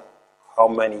know how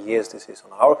many years this is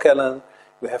on our calendar,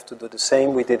 we have to do the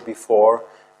same we did before,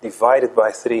 divided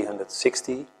by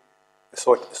 360,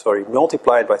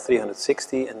 multiplied by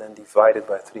 360 and then divided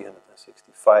by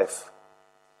 365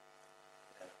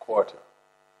 and a quarter.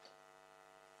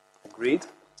 Agreed?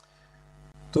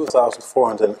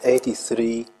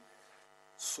 2,483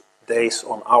 days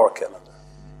on our calendar.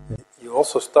 You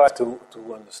also start to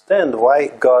understand why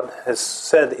God has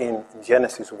said in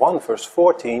Genesis 1 verse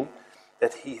 14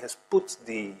 that he has put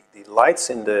the lights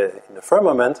in the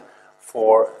firmament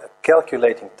for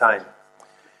calculating time.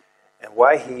 And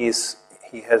why he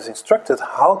has instructed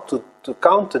how to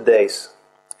count the days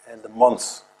and the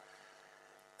months.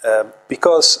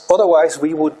 Because otherwise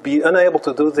we would be unable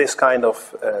to do this kind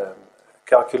of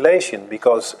calculation,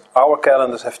 because our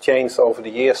calendars have changed over the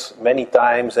years many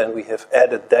times and we have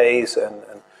added days and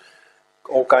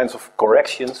all kinds of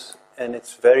corrections, and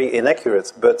it's very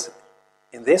inaccurate. But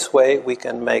in this way we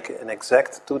can make an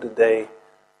exact to-the-day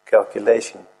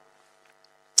calculation.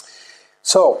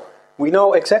 So, we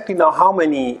know exactly now how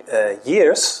many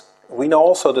years. We know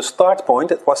also the start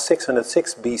point. It was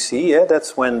 606 BC. Yeah?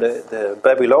 That's when the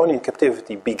Babylonian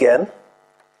captivity began.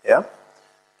 Yeah?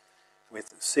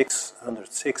 With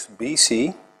 606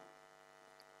 BC.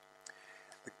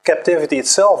 The captivity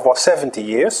itself was 70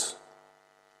 years.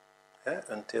 Yeah?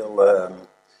 Until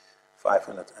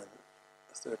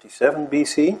 537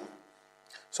 BC.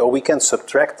 So we can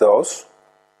subtract those.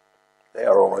 They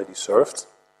are already served.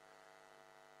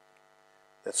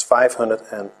 That's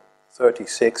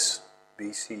 536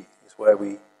 BC is where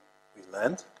we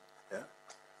land. Yeah.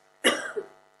 It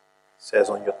says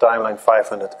on your timeline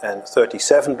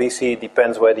 537 BC. It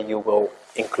depends whether you will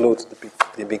include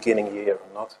the beginning year or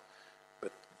not.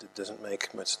 But it doesn't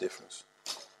make much difference.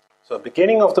 So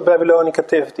beginning of the Babylonian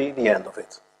captivity, the end of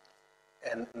it.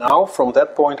 And now from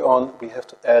that point on we have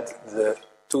to add the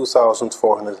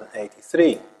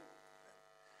 2,483.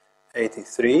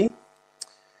 83.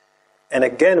 And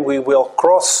again, we will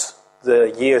cross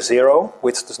the year 0,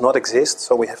 which does not exist,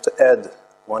 so we have to add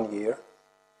 1 year.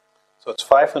 So it's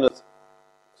 500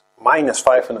 minus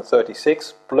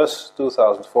 536 plus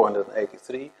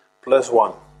 2,483 plus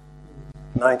 1.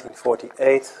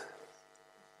 1948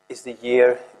 is the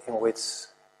year in which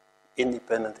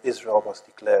independent Israel was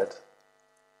declared.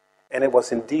 And it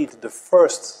was indeed the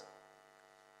first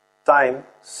time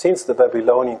since the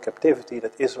Babylonian captivity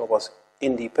that Israel was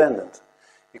independent.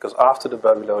 Because after the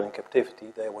Babylonian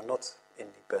captivity, they were not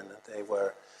independent. They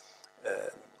were,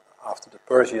 after the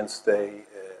Persians, they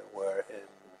were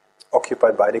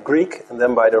occupied by the Greek and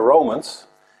then by the Romans.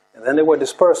 And then they were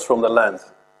dispersed from the land.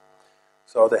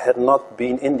 So they had not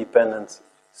been independent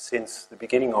since the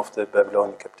beginning of the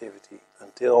Babylonian captivity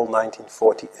until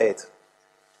 1948.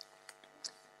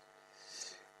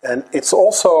 And it's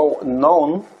also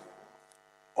known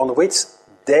on which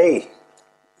day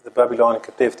the Babylonian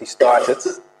captivity started,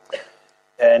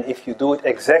 and if you do it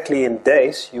exactly in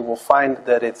days, you will find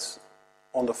that it's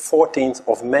on the 14th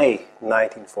of May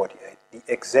 1948, the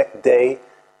exact day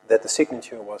that the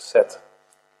signature was set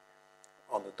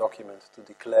on the document to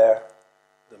declare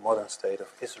the modern state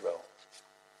of Israel.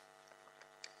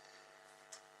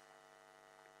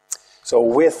 So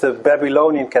with the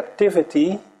Babylonian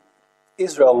captivity,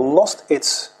 Israel lost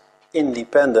its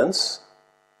independence,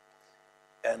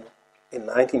 and in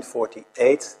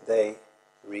 1948, they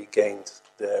regained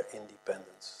their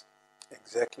independence,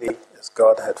 exactly as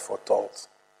God had foretold.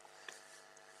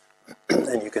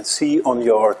 And you can see on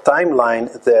your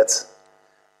timeline that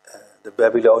the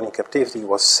Babylonian captivity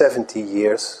was 70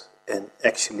 years, and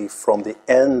actually from the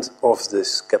end of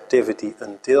this captivity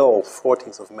until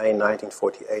 14th of May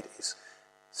 1948 is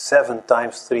 7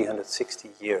 times 360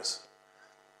 years.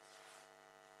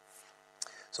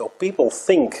 So people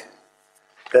think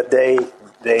that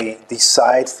they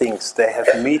decide things, they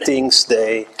have meetings,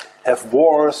 they have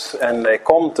wars, and they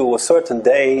come to a certain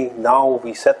day, now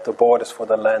we set the borders for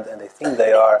the land, and they think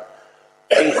they are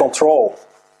in control.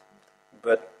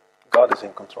 But God is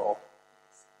in control.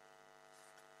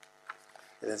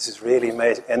 This is really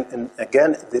amazing. And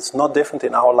again, it's not different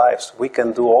in our lives. We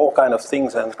can do all kind of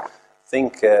things and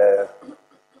think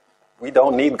we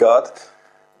don't need God,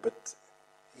 but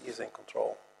He is in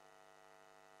control.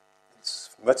 It's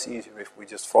much easier if we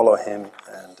just follow Him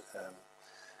and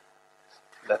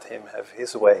let Him have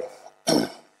His way.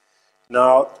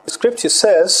 Now, the scripture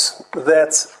says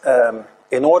that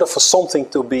in order for something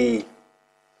to be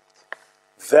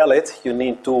valid, you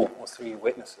need 2 or 3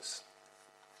 witnesses.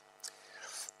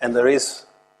 And there is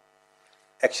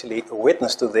actually a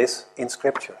witness to this in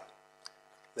Scripture.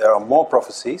 There are more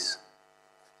prophecies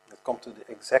that come to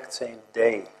the exact same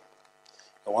day.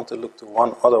 I want to look to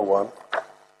one other one.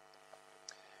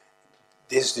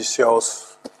 This just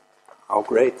shows how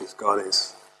great this God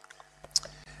is.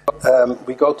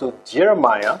 We go to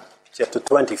Jeremiah chapter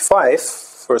 25,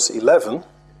 verse 11.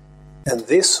 And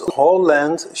this whole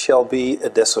land shall be a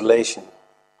desolation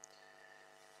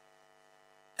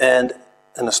and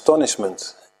an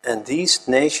astonishment. And these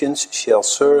nations shall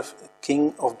serve the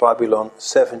king of Babylon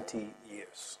 70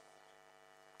 years.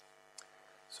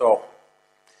 So,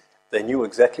 they knew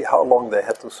exactly how long they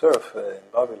had to serve in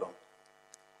Babylon.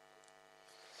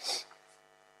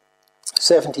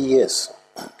 70 years.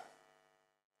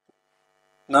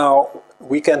 Now,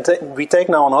 we take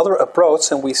now another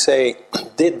approach and we say,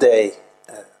 did they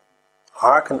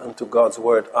hearken unto God's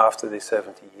word after the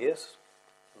 70 years?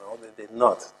 No, they did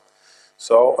not.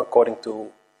 So, according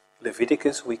to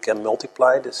Leviticus, we can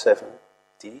multiply the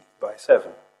 70 by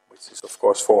 7, which is of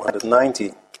course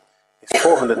 490. It's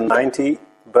 490,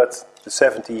 but the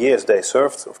 70 years they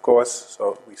served, of course,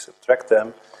 so we subtract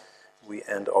them, we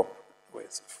end up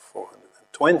with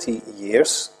 420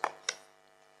 years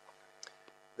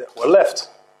that were left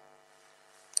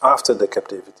after the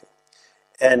captivity.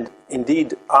 And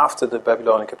indeed, after the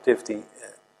Babylonian captivity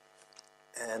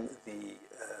and the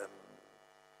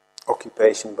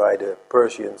occupation by the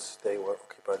Persians, they were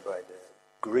occupied by the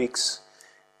Greeks,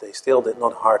 they still did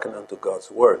not hearken unto God's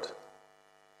word.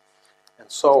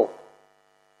 And so,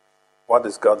 what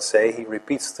does God say? He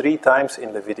repeats 3 times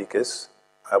in Leviticus,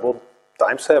 I will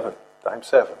times 7.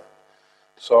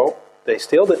 So, they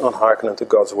still did not hearken unto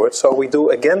God's word, so we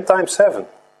do again times 7.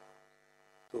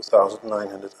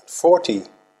 2,940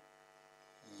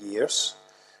 years,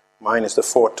 minus the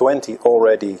 420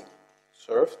 already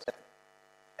served,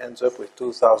 ends up with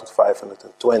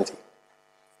 2,520.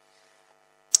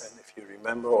 And if you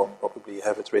remember, or probably you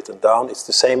have it written down, it's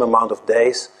the same amount of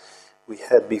days we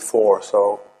had before.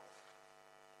 So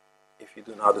if you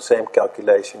do now the same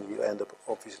calculation, you end up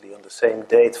obviously on the same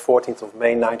date, 14th of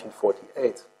May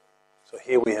 1948. So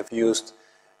here we have used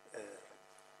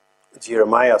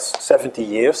Jeremiah's 70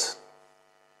 years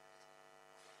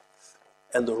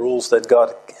and the rules that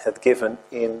God had given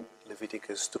in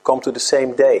Leviticus to come to the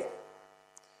same day.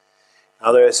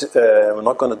 Now there is, we're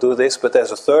not going to do this, but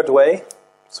there's a third way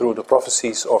through the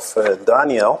prophecies of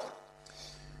Daniel.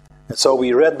 And so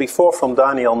we read before from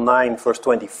Daniel 9 verse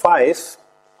 25,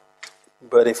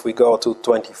 but if we go to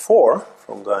 24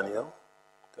 from Daniel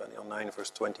 9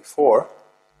 verse 24,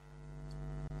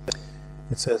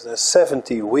 it says, "The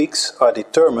 70 weeks are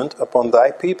determined upon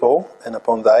thy people and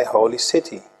upon thy holy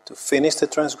city, to finish the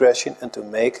transgression and to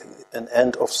make an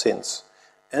end of sins,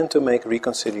 and to make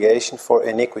reconciliation for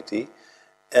iniquity,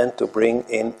 and to bring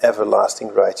in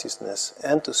everlasting righteousness,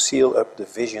 and to seal up the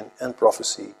vision and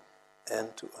prophecy,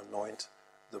 and to anoint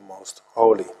the most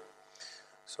holy."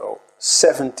 So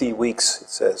 70 weeks, it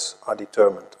says, are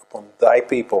determined upon thy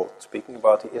people, speaking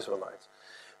about the Israelites.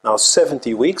 Now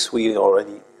 70 weeks, we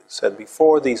already said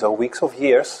before, these are weeks of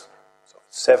years. So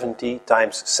 70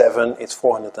 times 7, it's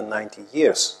 490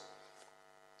 years.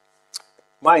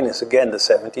 Minus again the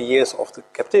 70 years of the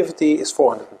captivity is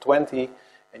 420,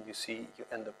 and you see you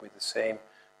end up with the same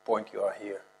point you are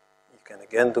here. You can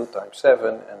again do times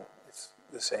 7, and it's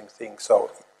the same thing. So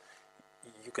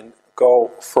you can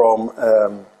go from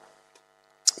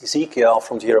Ezekiel,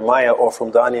 from Jeremiah, or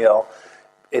from Daniel.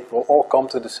 It will all come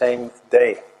to the same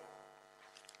day.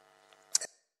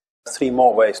 3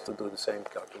 more ways to do the same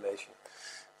calculation.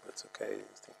 That's okay,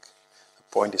 I think the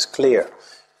point is clear.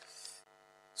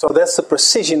 So that's the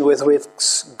precision with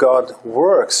which God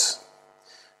works.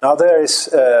 Now there is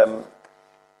a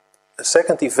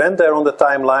second event there on the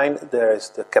timeline. There is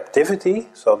the captivity,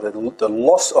 so the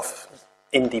loss of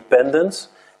independence,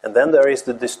 and then there is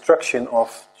the destruction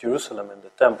of Jerusalem and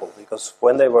the temple. Because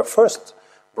when they were first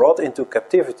brought into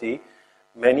captivity,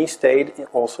 many stayed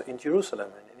also in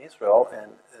Jerusalem and in Israel,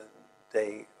 and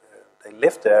they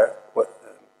lived there.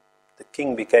 The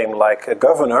king became like a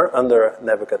governor under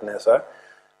Nebuchadnezzar,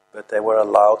 but they were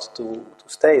allowed to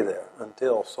stay there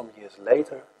until some years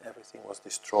later everything was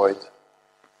destroyed.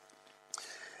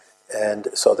 And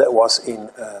so that was in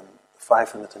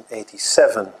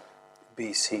 587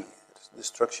 BC, the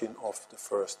destruction of the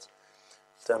first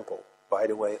temple. By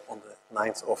the way, on the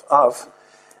 9th of Av,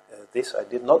 this I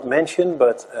did not mention,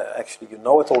 but actually you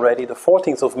know it already. The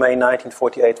 14th of May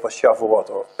 1948 was Shavuot,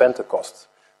 or Pentecost.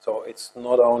 So it's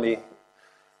not only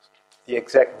the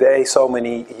exact day so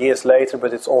many years later,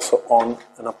 but it's also on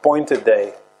an appointed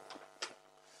day.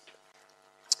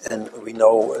 And we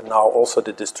know now also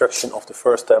the destruction of the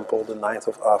first temple, the 9th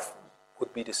of Av,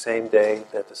 would be the same day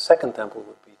that the second temple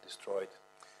would be destroyed.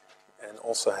 And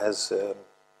also has a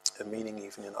meaning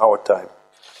even in our time.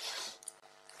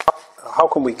 How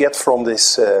can we get from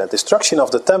this destruction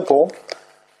of the temple,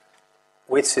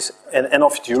 which is and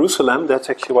of Jerusalem? That's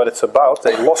actually what it's about.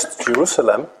 They lost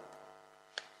Jerusalem.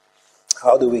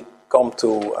 How do we come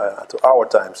to our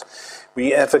times?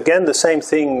 We have again the same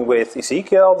thing with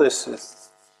Ezekiel. This is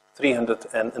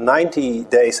 390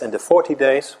 days and the 40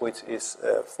 days, which is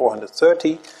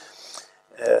 430.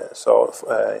 So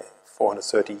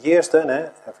 430 years then,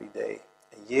 every day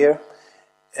a year.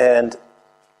 And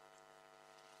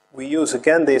we use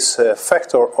again this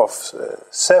factor of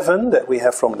 7 that we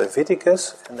have from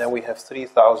Leviticus, and then we have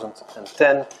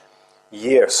 3010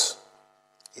 years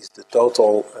is the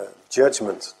total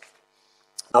judgment.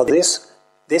 Now this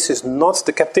is not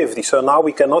the captivity, so now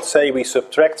we cannot say we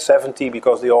subtract 70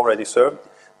 because they already served.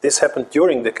 This happened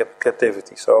during the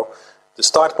captivity, so the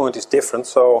start point is different.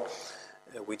 So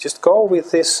we just go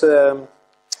with this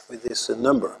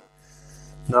number.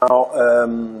 Now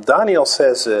Daniel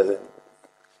says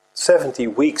 70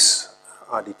 weeks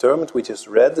are determined, we just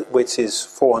read, which is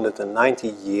 490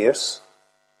 years.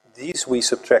 These we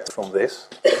subtract from this.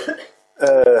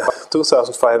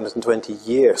 2,520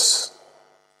 years.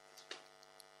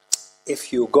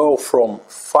 If you go from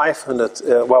 500,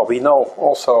 well, we know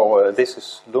also this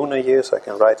is lunar years. I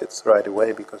can write it right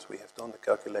away because we have done the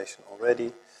calculation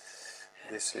already.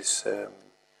 This is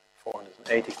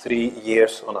 483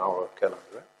 years on our calendar.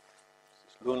 This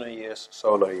is lunar years,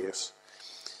 solar years.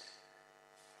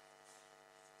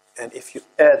 And if you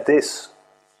add this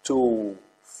to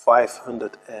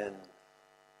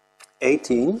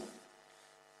 518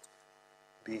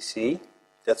 BC,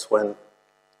 that's when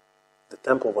the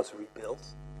temple was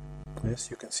rebuilt. Yes,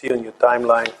 you can see on your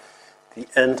timeline the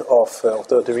end of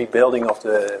the rebuilding of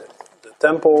the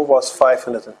temple was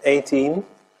 518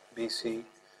 BC.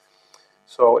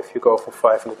 So if you go for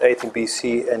 518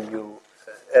 BC and you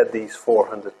add these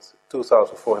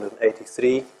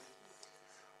 2,483,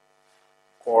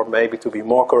 or maybe to be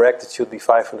more correct, it should be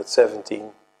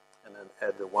 517, and then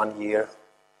add the 1 year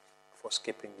for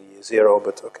skipping the 0,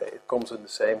 but okay, it comes in the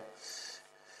same.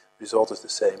 Result is the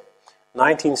same.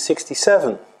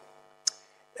 1967.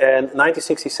 And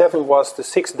 1967 was the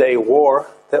 6-day war.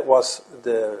 That was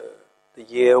the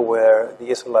year where the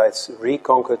Israelites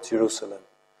reconquered Jerusalem.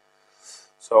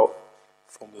 So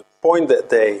from the point that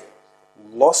they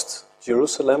lost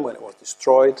Jerusalem, when it was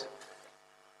destroyed,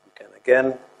 you can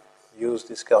again use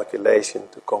this calculation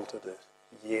to come to the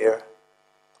year,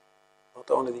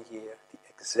 not only the year, the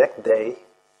exact day,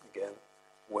 again,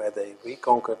 where they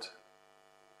reconquered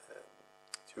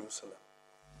Jerusalem.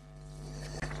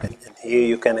 And here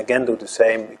you can again do the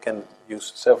same. You can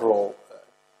use several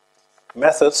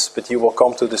methods, but you will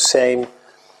come to the same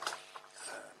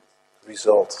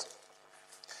result.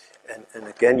 And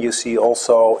again, you see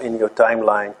also in your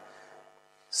timeline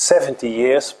 70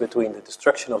 years between the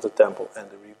destruction of the temple and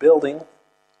the rebuilding,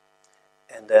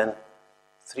 and then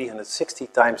 360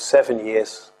 times 7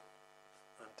 years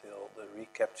until the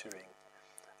recapturing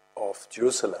of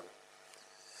Jerusalem.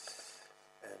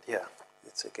 And yeah,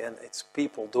 it's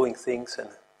people doing things and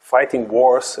fighting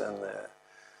wars, and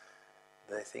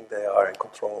they think they are in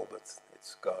control, but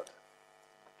it's God.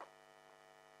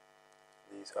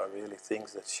 These are really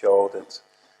things that show that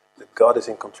God is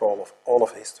in control of all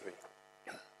of history.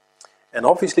 And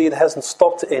obviously it hasn't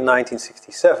stopped in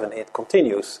 1967, it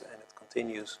continues, and it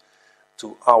continues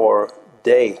to our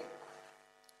day.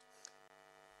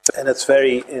 And it's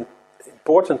very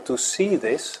important to see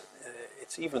this.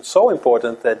 It's even so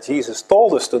important that Jesus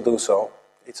told us to do so.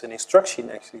 It's an instruction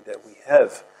actually that we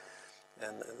have.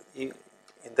 And in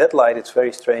that light it's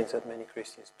very strange that many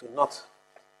Christians do not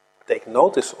take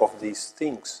notice of these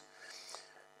things.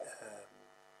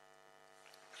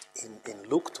 In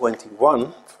Luke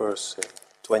 21, verse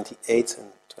 28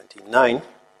 and 29,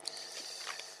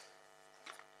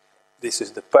 this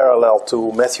is the parallel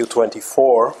to Matthew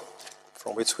 24,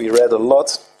 from which we read a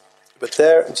lot. But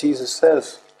there Jesus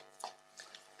says,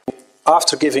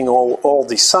 after giving all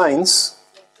these signs,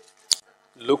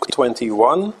 Luke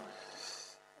 21,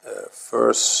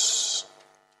 verse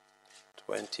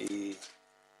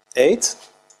 28,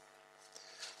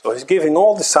 so he's giving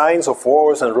all the signs of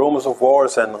wars and rumors of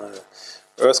wars and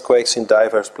earthquakes in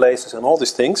diverse places and all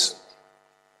these things.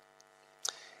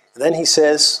 And then he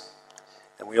says,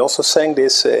 and we also sang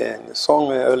this in the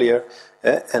song earlier,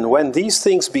 and when these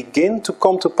things begin to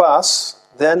come to pass,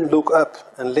 then look up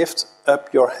and lift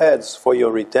up your heads, for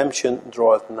your redemption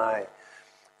draweth nigh.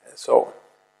 So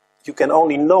you can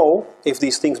only know if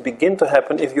these things begin to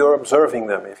happen if you're observing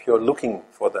them, if you're looking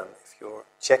for them, if you're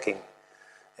checking.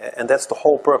 And that's the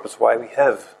whole purpose why we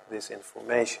have this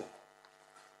information.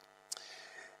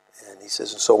 And he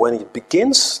says, so when it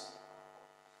begins,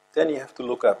 then you have to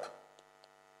look up.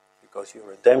 Because your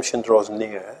redemption draws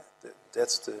near.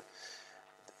 That's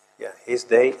his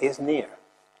day is near.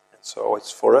 And so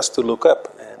it's for us to look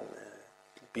up and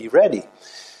be ready.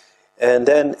 And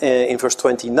then in verse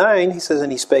 29, he says,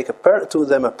 and he spake to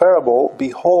them a parable,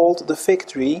 behold the fig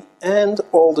tree and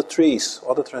all the trees.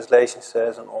 Other translation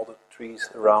says, and all the trees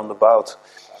around about.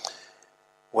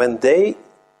 When they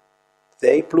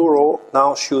plural,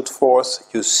 now shoot forth,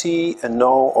 you see and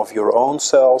know of your own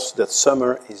selves that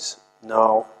summer is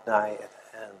now nigh at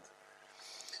hand.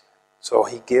 So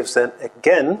he gives then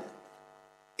again,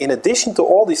 in addition to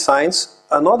all these signs,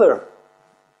 another,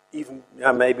 even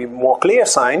maybe more clear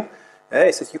sign.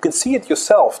 He says, you can see it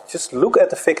yourself. Just look at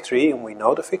the fig tree, and we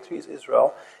know the fig tree is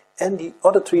Israel, and the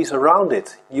other trees around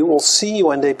it. You will see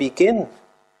when they begin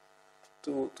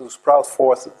to sprout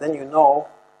forth, then you know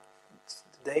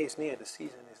the day is near, the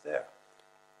season is there.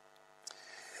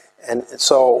 And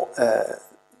so,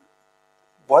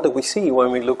 what do we see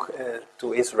when we look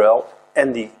to Israel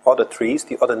and the other trees,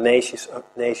 the other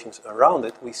nations around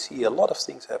it? We see a lot of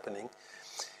things happening,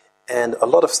 and a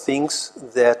lot of things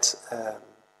that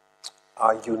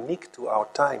are unique to our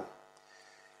time.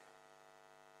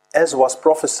 As was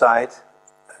prophesied,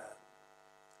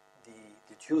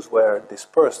 the Jews were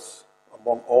dispersed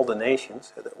among all the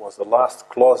nations. That was the last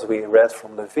clause we read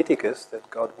from Leviticus that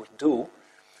God would do.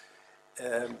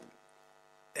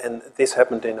 And this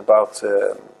happened in about,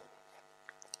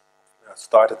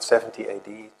 started 70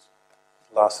 AD,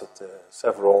 lasted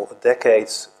several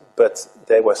decades, but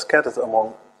they were scattered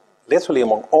literally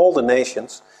among all the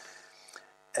nations.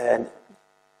 And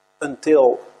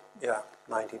until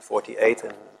 1948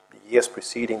 and the years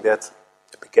preceding that,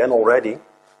 it began already.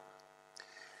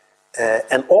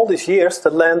 And all these years the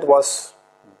land was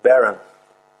barren.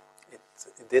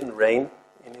 It didn't rain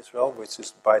in Israel, which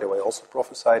is, by the way, also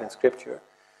prophesied in Scripture.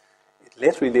 It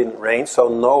literally didn't rain, so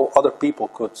no other people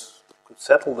could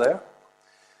settle there.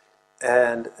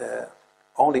 And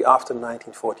only after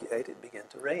 1948 it began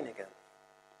to rain again.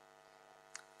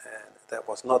 And that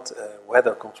was not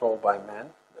weather controlled by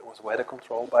man, that was weather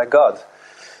controlled by God.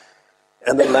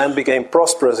 And the land became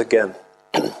prosperous again.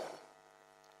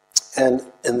 And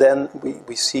then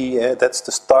we see that's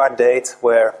the start date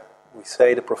where we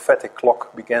say the prophetic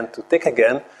clock began to tick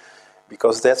again,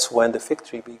 because that's when the fig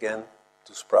tree began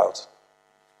to sprout.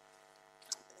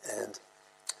 And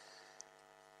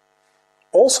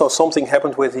also something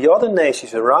happened with the other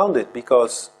nations around it,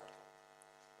 because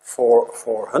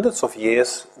for hundreds of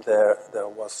years there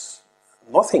was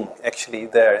nothing actually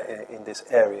there in this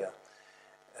area.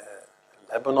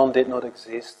 Lebanon did not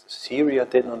exist, Syria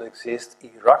did not exist,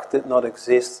 Iraq did not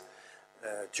exist,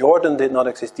 Jordan did not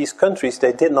exist. These countries,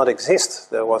 they did not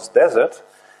exist. There was desert,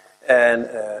 and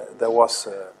there was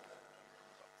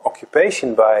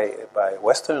occupation by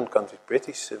Western countries,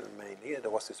 British mainly.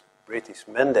 There was this British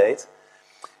mandate.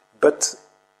 But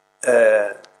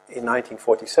in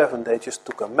 1947, they just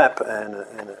took a map and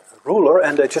a ruler,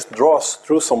 and they just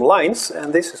drew some lines,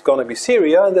 and this is going to be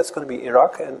Syria, and that's going to be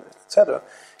Iraq, and etc.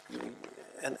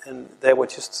 And they were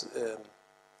just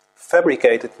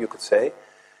fabricated, you could say.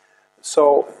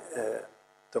 So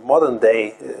the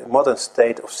modern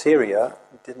state of Syria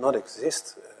did not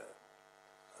exist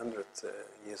 100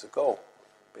 years ago,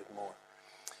 a bit more.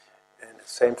 And the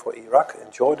same for Iraq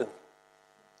and Jordan.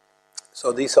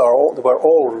 So these were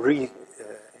all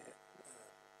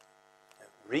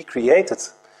recreated,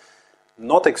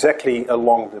 not exactly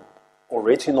along the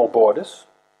original borders,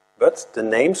 but the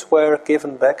names were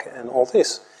given back and all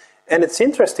this. And it's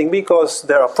interesting because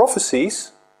there are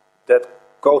prophecies that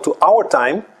go to our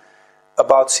time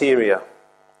about Syria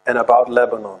and about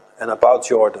Lebanon and about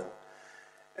Jordan.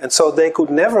 And so they could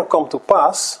never come to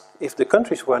pass if the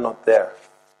countries were not there.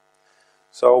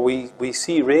 So we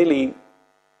see really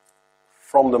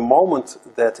from the moment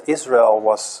that Israel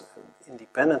was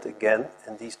independent again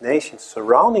and these nations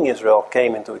surrounding Israel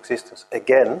came into existence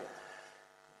again,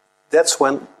 that's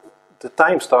when the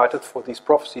time started for these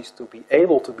prophecies to be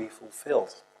able to be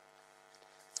fulfilled.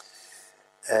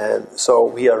 And so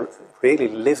we are really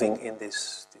living in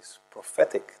this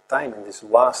prophetic time, in these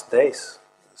last days,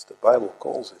 as the Bible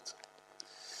calls it.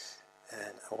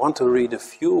 And I want to read a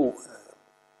few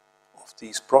of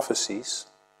these prophecies,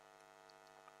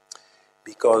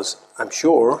 because I'm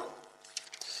sure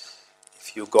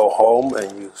if you go home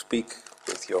and you speak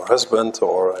with your husband,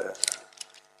 or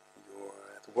you're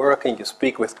at work and you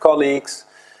speak with colleagues,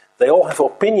 they all have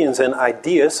opinions and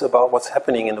ideas about what's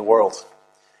happening in the world.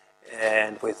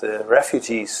 And with the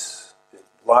refugees, the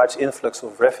large influx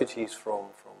of refugees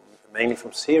mainly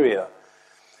from Syria,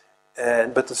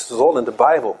 but this is all in the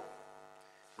Bible.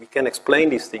 We can explain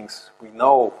these things. We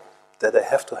know that they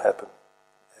have to happen.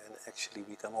 And actually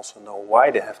we can also know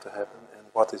why they have to happen and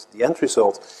what is the end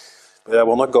result. But I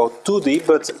will not go too deep,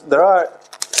 but there are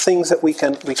things that we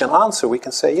can answer. We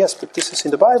can say, yes, but this is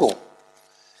in the Bible.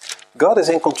 God is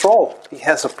in control. He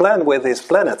has a plan with his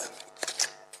planet.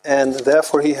 And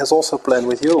therefore he has also a plan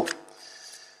with you.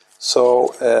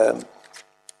 So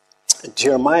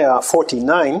Jeremiah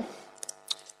 49, I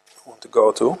want to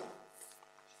go to.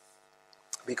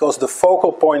 Because the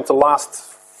focal point the last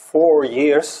 4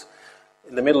 years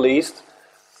in the Middle East,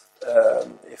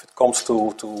 if it comes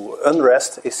to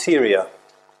unrest, is Syria.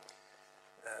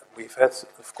 We've had,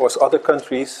 of course, other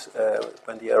countries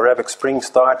when the Arabic Spring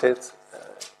started,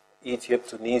 Egypt,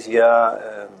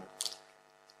 Tunisia,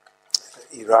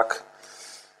 Iraq.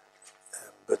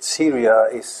 But Syria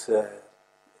is,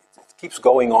 it keeps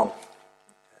going on.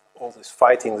 All this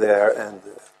fighting there, and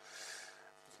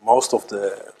most of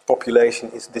the population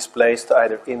is displaced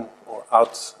either in or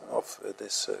out of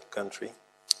this country.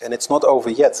 And it's not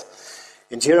over yet.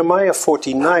 In Jeremiah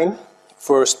 49,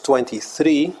 verse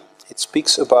 23, it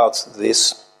speaks about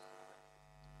this.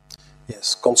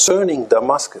 Yes, concerning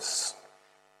Damascus.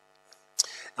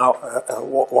 Now,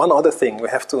 one other thing we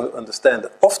have to understand.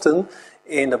 Often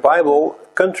in the Bible,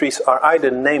 countries are either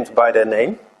named by their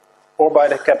name or by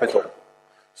their capital.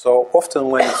 So often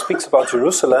when it speaks about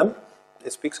Jerusalem,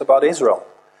 it speaks about Israel.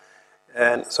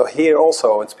 And so here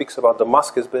also it speaks about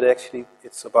Damascus, but actually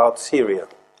it's about Syria,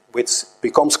 which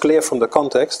becomes clear from the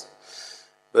context.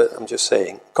 But I'm just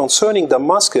saying. Concerning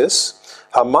Damascus,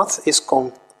 Hamath is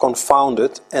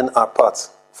confounded and Arpad,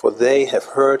 for they have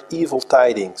heard evil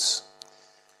tidings.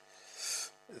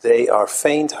 They are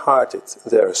faint-hearted.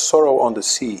 There is sorrow on the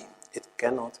sea. It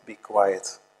cannot be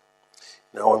quiet.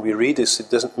 Now when we read this,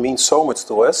 it doesn't mean so much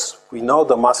to us. We know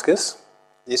Damascus,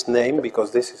 this name,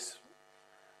 because this is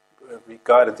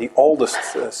regarded the oldest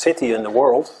city in the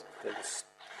world that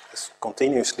has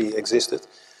continuously existed.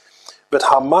 But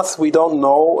Hamath, we don't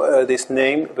know this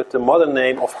name, but the modern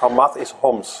name of Hamath is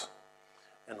Homs.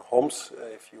 And Homs,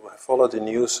 if you have followed the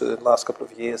news the last couple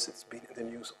of years, it's been in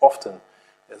the news often.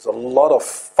 There's a lot of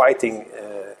fighting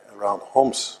around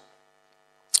Homs,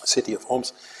 city of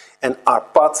Homs. And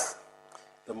Arpad,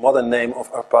 the modern name of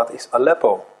Arpad is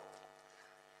Aleppo.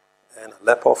 And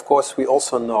Aleppo, of course, we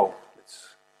also know. It's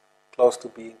close to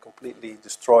being completely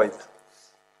destroyed.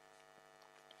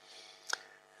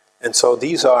 And so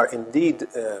these are indeed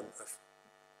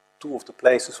two of the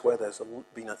places where there's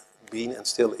been and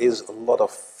still is a lot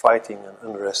of fighting and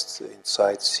unrest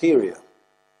inside Syria.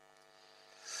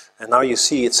 And now you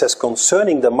see it says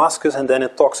concerning Damascus, and then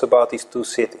it talks about these two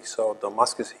cities. So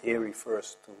Damascus here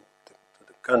refers to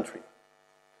the country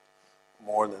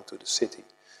more than to the city.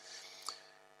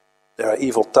 There are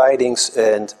evil tidings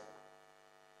and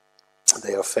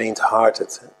they are faint-hearted.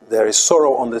 There is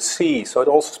sorrow on the sea. So it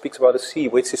also speaks about the sea,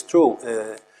 which is true.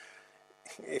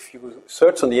 If you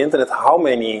search on the internet how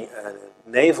many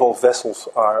naval vessels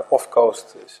are off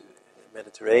coast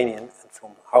Mediterranean and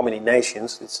from how many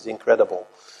nations, it's incredible.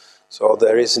 So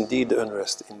there is indeed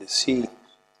unrest in the sea.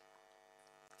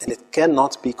 And it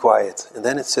cannot be quiet. And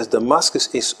then it says,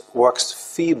 Damascus is waxed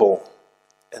feeble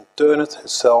and turneth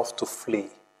herself to flee.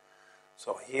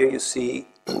 So here you see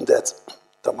that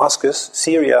Damascus,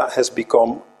 Syria, has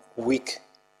become weak.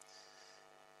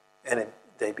 And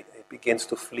it begins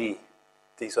to flee.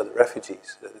 These are the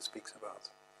refugees that it speaks about.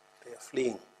 They are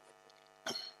fleeing.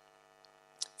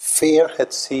 Fear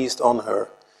had seized on her.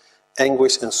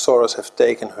 Anguish and sorrows have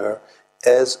taken her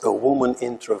as a woman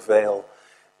in travail.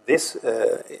 This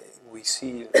we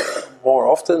see more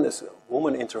often, as a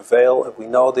woman in travail. We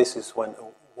know this is when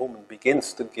a woman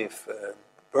begins to give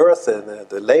birth, and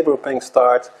the labor pains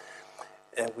start.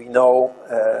 And we know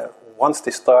once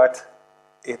they start,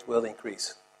 it will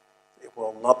increase. It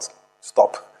will not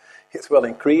stop. It will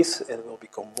increase and it will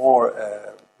become more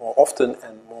often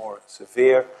and more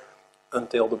severe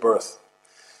until the birth.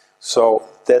 So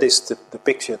that is the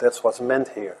picture, that's what's meant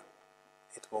here.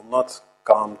 It will not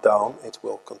calm down, it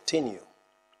will continue.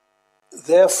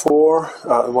 Therefore,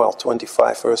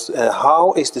 25 verse,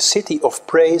 how is the city of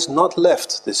praise not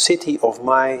left, the city of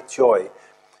my joy?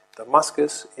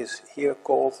 Damascus is here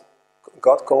called,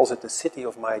 God calls it the city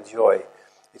of my joy.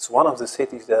 It's one of the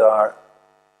cities that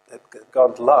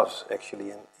God loves,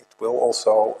 actually, and it will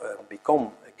also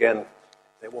become, again,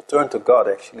 they will turn to God,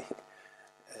 actually,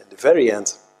 at the very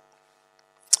end,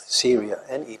 Syria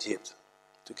and Egypt.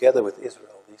 together with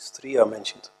Israel. These three are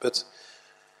mentioned. But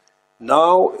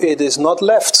now it is not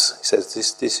left. He says,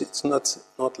 this is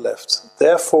not left.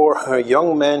 Therefore her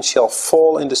young men shall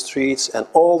fall in the streets, and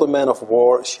all the men of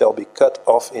war shall be cut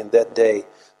off in that day,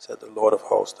 said the Lord of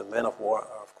hosts. The men of war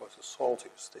are, of course, the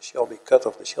soldiers. They shall be cut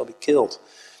off, they shall be killed.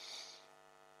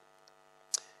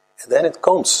 And then it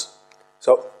comes.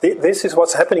 So this is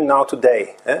what's happening now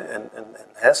today, and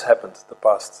has happened the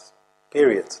past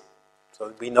period.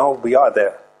 So we know we are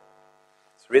there.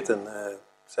 It's written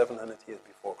 700 years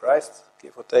before Christ,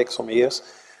 give or take some years.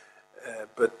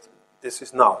 But this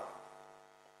is now.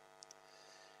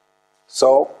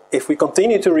 So if we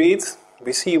continue to read,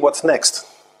 we see what's next.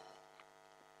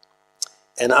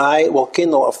 And I will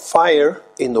kindle a fire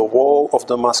in the wall of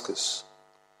Damascus,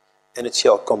 and it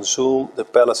shall consume the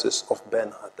palaces of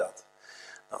Ben-Hadad.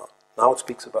 Now it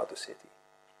speaks about the city.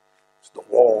 It's the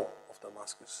wall of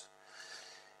Damascus.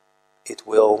 It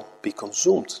will be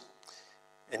consumed.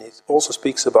 And it also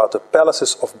speaks about the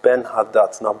palaces of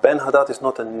Ben-Hadad. Now Ben-Hadad is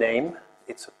not a name,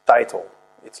 it's a title.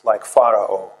 It's like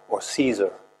Pharaoh or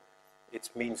Caesar. It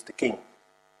means the king.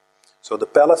 So the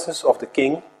palaces of the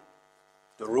king,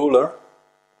 the ruler,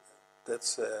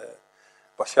 that's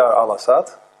Bashar al-Assad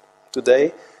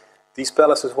today, these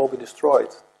palaces will be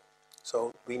destroyed.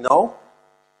 So we know,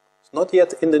 it's not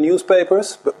yet in the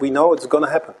newspapers, but we know it's going to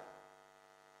happen.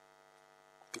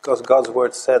 Because God's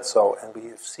word said so, and we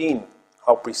have seen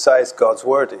how precise God's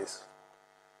word is.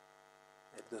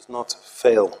 It does not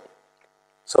fail.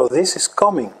 So this is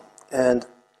coming, and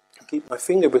I keep my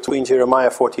finger between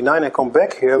Jeremiah 49 and come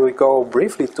back here. We go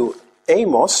briefly to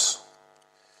Amos,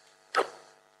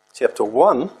 chapter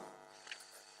 1,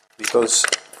 because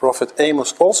Prophet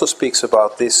Amos also speaks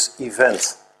about this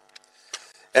event.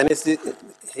 And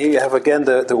here you have again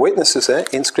the witnesses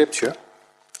in Scripture.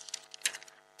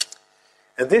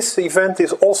 And this event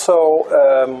is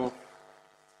also,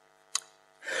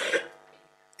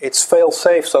 it's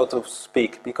fail-safe, so to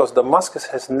speak, because Damascus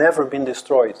has never been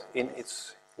destroyed in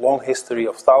its long history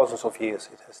of thousands of years.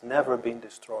 It has never been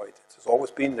destroyed. It has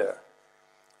always been there.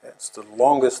 It's the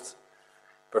longest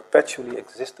perpetually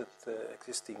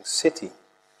existing city.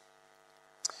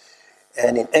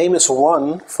 And in Amos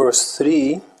 1, verse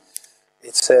 3,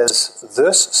 it says,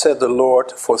 Thus said the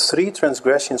Lord, for 3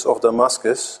 transgressions of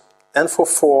Damascus, and for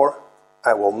 4,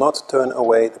 I will not turn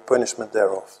away the punishment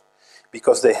thereof,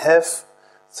 because they have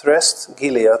threshed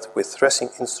Gilead with threshing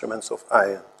instruments of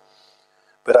iron.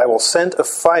 But I will send a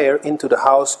fire into the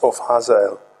house of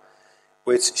Hazael,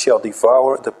 which shall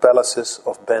devour the palaces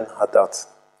of Ben-Hadad.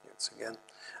 It's again.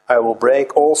 I will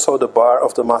break also the bar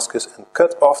of Damascus, and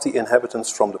cut off the inhabitants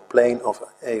from the plain of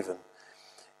Aven,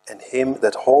 and him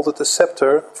that holdeth the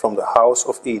scepter from the house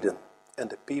of Eden. And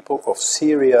the people of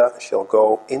Syria shall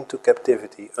go into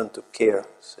captivity unto Kir,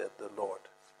 said the Lord.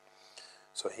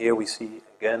 So here we see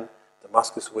again,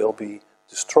 Damascus will be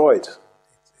destroyed.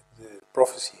 The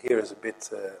prophecy here is a bit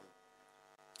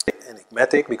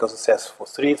enigmatic, because it says for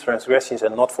 3 transgressions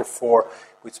and not for 4,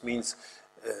 which means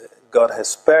God has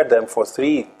spared them for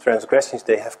 3 transgressions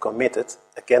they have committed,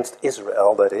 against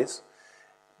Israel that is,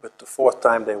 but the 4th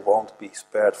time they won't be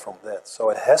spared from that. So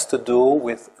it has to do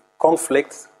with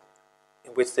conflict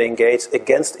in which they engage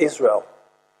against Israel.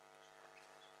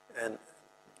 And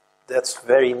that's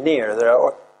very near. There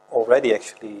are already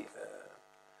actually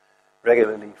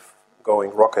regularly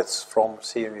going rockets from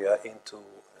Syria into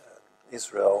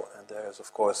Israel, and there is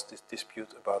of course this dispute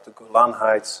about the Golan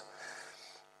Heights.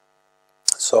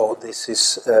 So this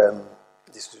is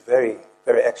very,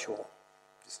 very actual.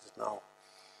 This is now,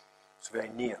 it's very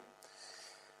near.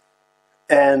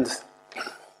 And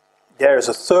there is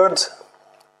a third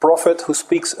prophet who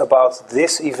speaks about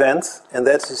this event, and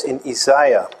that is in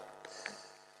Isaiah.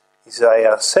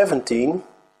 Isaiah 17.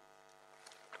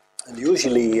 And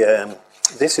usually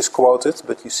this is quoted,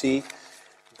 but you see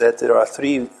that there are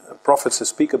 3 prophets that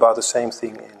speak about the same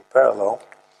thing in parallel.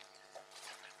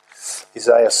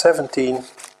 Isaiah 17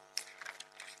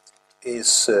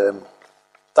 is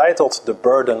titled The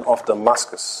Burden of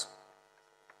Damascus.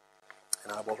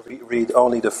 And I will read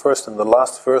only the first and the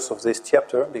last verse of this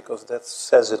chapter, because that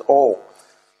says it all.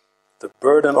 The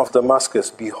burden of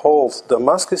Damascus. Behold,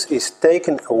 Damascus is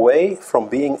taken away from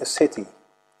being a city,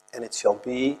 and it shall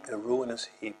be a ruinous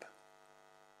heap.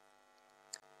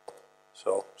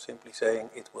 So, simply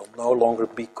saying, it will no longer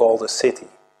be called a city.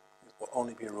 It will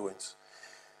only be ruins.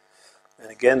 And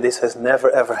again, this has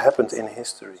never ever happened in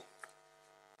history.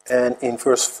 And in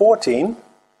verse 14,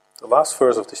 the last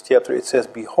verse of this chapter, it says,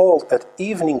 Behold, at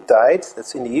evening tide,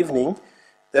 that's in the evening,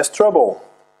 there's trouble.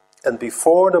 And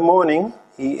before the morning,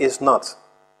 he is not.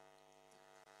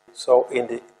 So in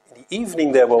the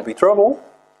evening there will be trouble,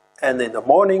 and in the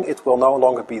morning it will no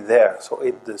longer be there. So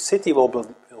the city will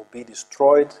be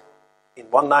destroyed in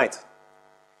one night.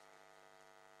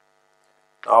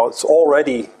 Now it's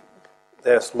already,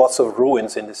 there's lots of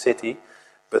ruins in the city,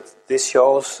 but this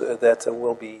shows that there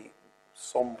will be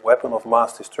some weapon of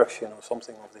mass destruction or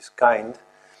something of this kind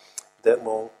that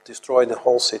will destroy the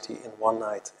whole city in one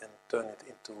night and turn it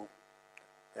into,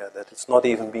 that it's not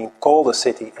even being called a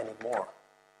city anymore.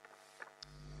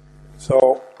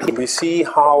 So we see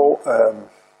how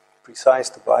precise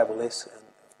the Bible is,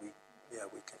 and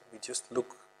we just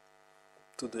look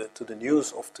to the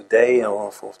news of today or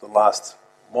of the last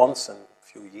months and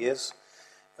few years,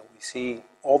 and we see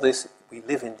all this. We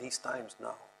live in these times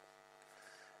now,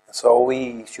 and so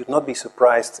we should not be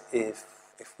surprised if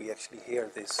we actually hear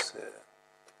this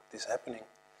happening.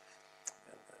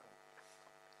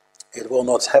 And, it will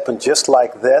not happen just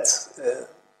like that.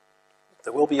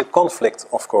 There will be a conflict,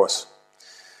 of course.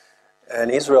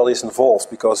 And Israel is involved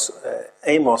because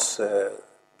Amos, the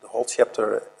whole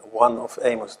chapter 1 of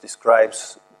Amos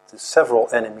describes the several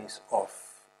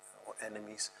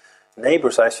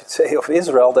neighbors, I should say, of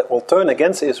Israel that will turn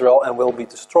against Israel and will be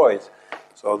destroyed.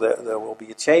 So there will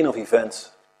be a chain of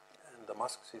events, and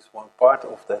Damascus is one part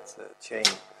of that chain.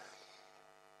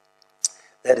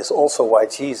 That is also why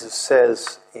Jesus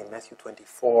says in Matthew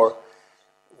 24,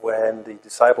 when the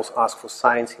disciples ask for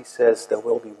signs, he says there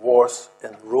will be wars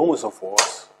and rumors of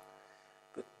wars,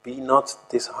 but be not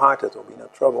disheartened or be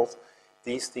not troubled.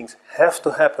 These things have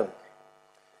to happen.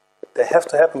 They have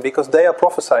to happen because they are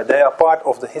prophesied. They are part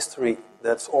of the history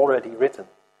that's already written.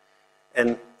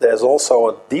 And there's also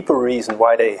a deeper reason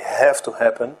why they have to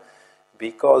happen,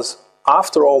 because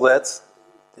after all that,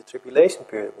 the tribulation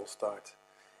period will start.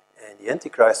 And the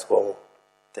Antichrist will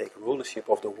take rulership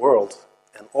of the world.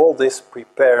 And all this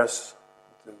prepares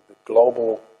the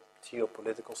global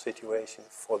geopolitical situation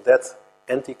for that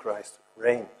Antichrist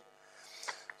reign.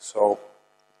 So,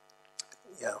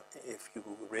 if you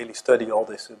really study all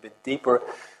this a bit deeper,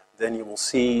 then you will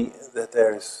see that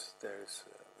there's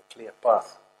a clear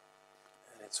path.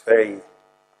 And it's very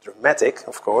dramatic,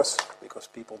 of course, because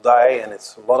people die and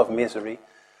it's a lot of misery.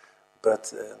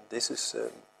 But this is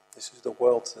the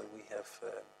world that we have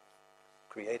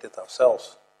created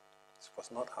ourselves. This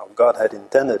was not how God had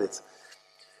intended it.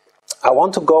 I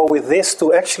want to go with this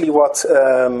to actually what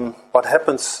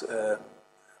happens,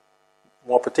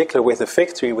 more particular with the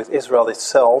victory with Israel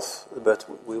itself, but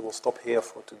we will stop here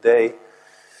for today.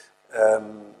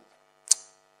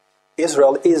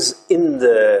 Israel is in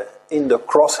the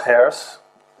crosshairs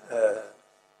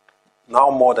now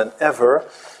more than ever,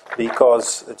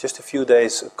 because just a few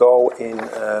days ago,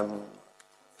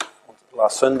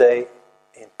 last Sunday,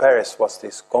 in Paris was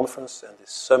this conference and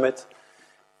this summit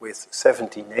with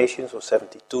 70 nations or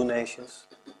 72 nations,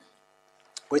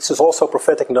 which is also a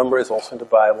prophetic number, is also in the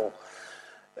Bible,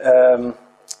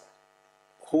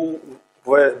 who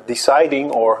were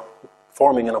deciding or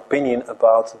forming an opinion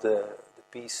about the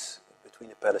peace between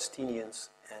the Palestinians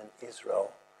and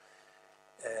Israel.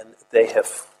 And they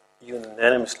have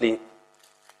unanimously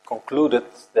concluded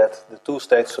that the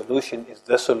two-state solution is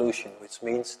the solution, which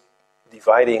means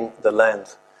dividing the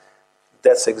land.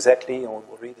 That's exactly, and we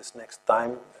will read this next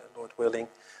time, Lord willing,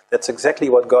 that's exactly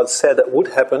what God said that would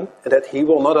happen, and that He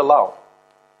will not allow.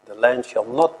 The land shall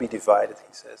not be divided,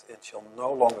 He says. It shall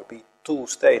no longer be two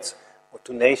states or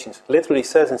two nations. Literally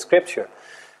says in Scripture.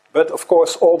 But of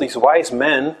course, all these wise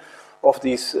men of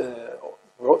these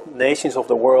nations of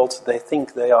the world, they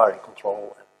think they are in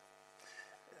control.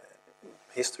 And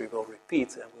history will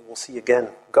repeat, and we will see again,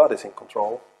 God is in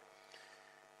control.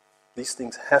 These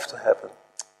things have to happen.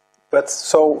 But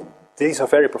so, these are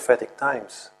very prophetic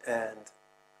times, and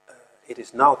it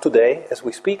is now today, as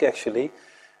we speak actually,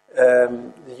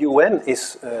 the UN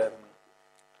is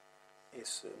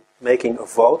making a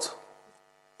vote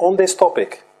on this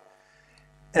topic.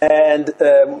 And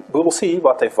we will see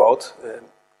what they vote.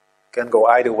 Can go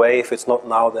either way. If it's not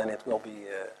now, then it will be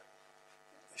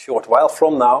a short while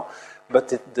from now. But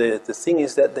the thing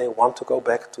is that they want to go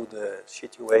back to the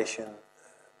situation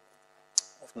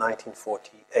of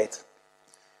 1948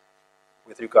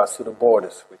 with regards to the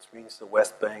borders, which means the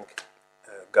West Bank,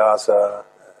 Gaza,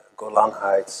 Golan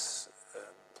Heights,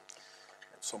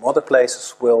 and some other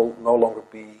places will no longer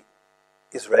be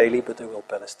Israeli, but they will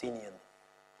Palestinian.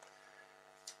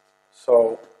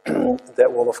 So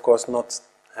that will, of course, not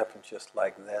happen just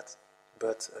like that,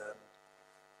 but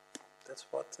that's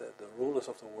what the rulers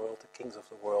of the world, the kings of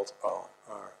the world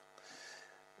are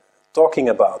talking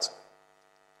about.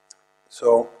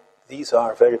 So these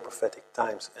are very prophetic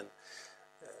times, and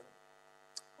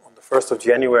on the 1st of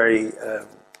January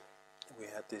we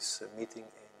had this meeting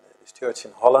in this church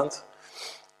in Holland.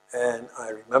 And I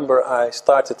remember I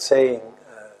started saying,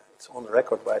 it's on the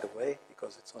record by the way,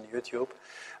 because it's on YouTube,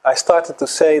 I started to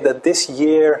say that this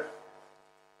year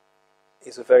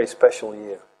is a very special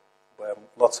year, where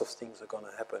lots of things are going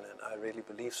to happen, and I really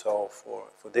believe so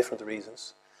for different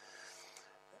reasons.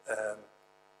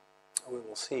 We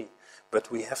will see. But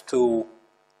we have to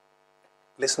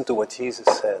listen to what Jesus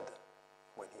said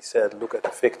when he said, look at the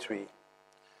fig tree.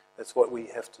 That's what we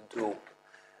have to do.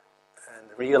 And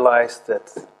realize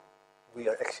that we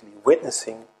are actually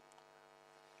witnessing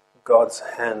God's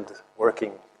hand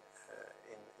working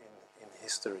in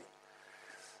history.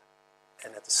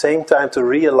 And at the same time to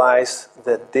realize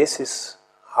that this is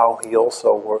how he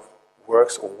also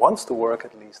works, or wants to work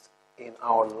at least, in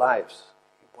our lives.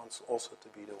 He wants also to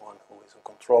be the one who is in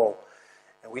control.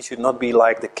 And we should not be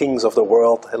like the kings of the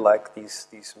world, like these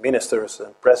ministers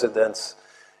and presidents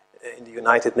in the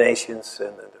United Nations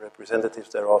and the representatives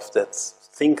thereof that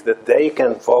think that they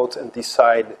can vote and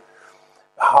decide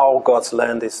how God's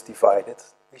land is divided.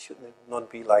 We should not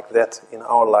be like that in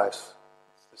our lives.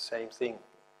 It's the same thing.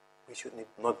 We should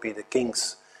not be the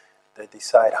kings that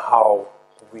decide how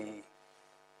we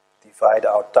divide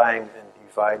our time and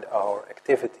divide our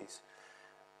activities.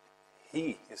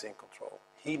 He is in control.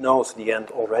 He knows the end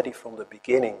already from the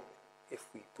beginning. If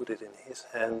we put it in his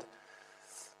hand,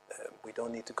 we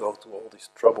don't need to go through all these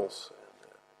troubles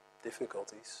and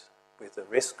difficulties with the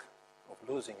risk of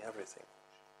losing everything.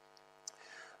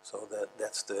 So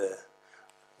that's the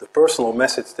personal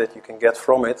message that you can get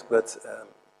from it. But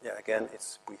again,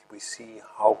 we see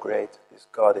how great this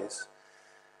God is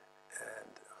and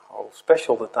how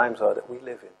special the times are that we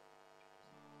live in.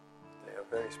 They are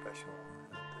very special.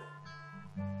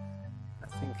 And, I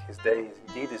think his day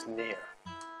indeed is near.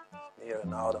 It's nearer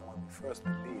now than when we first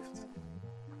believed.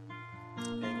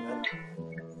 Amen.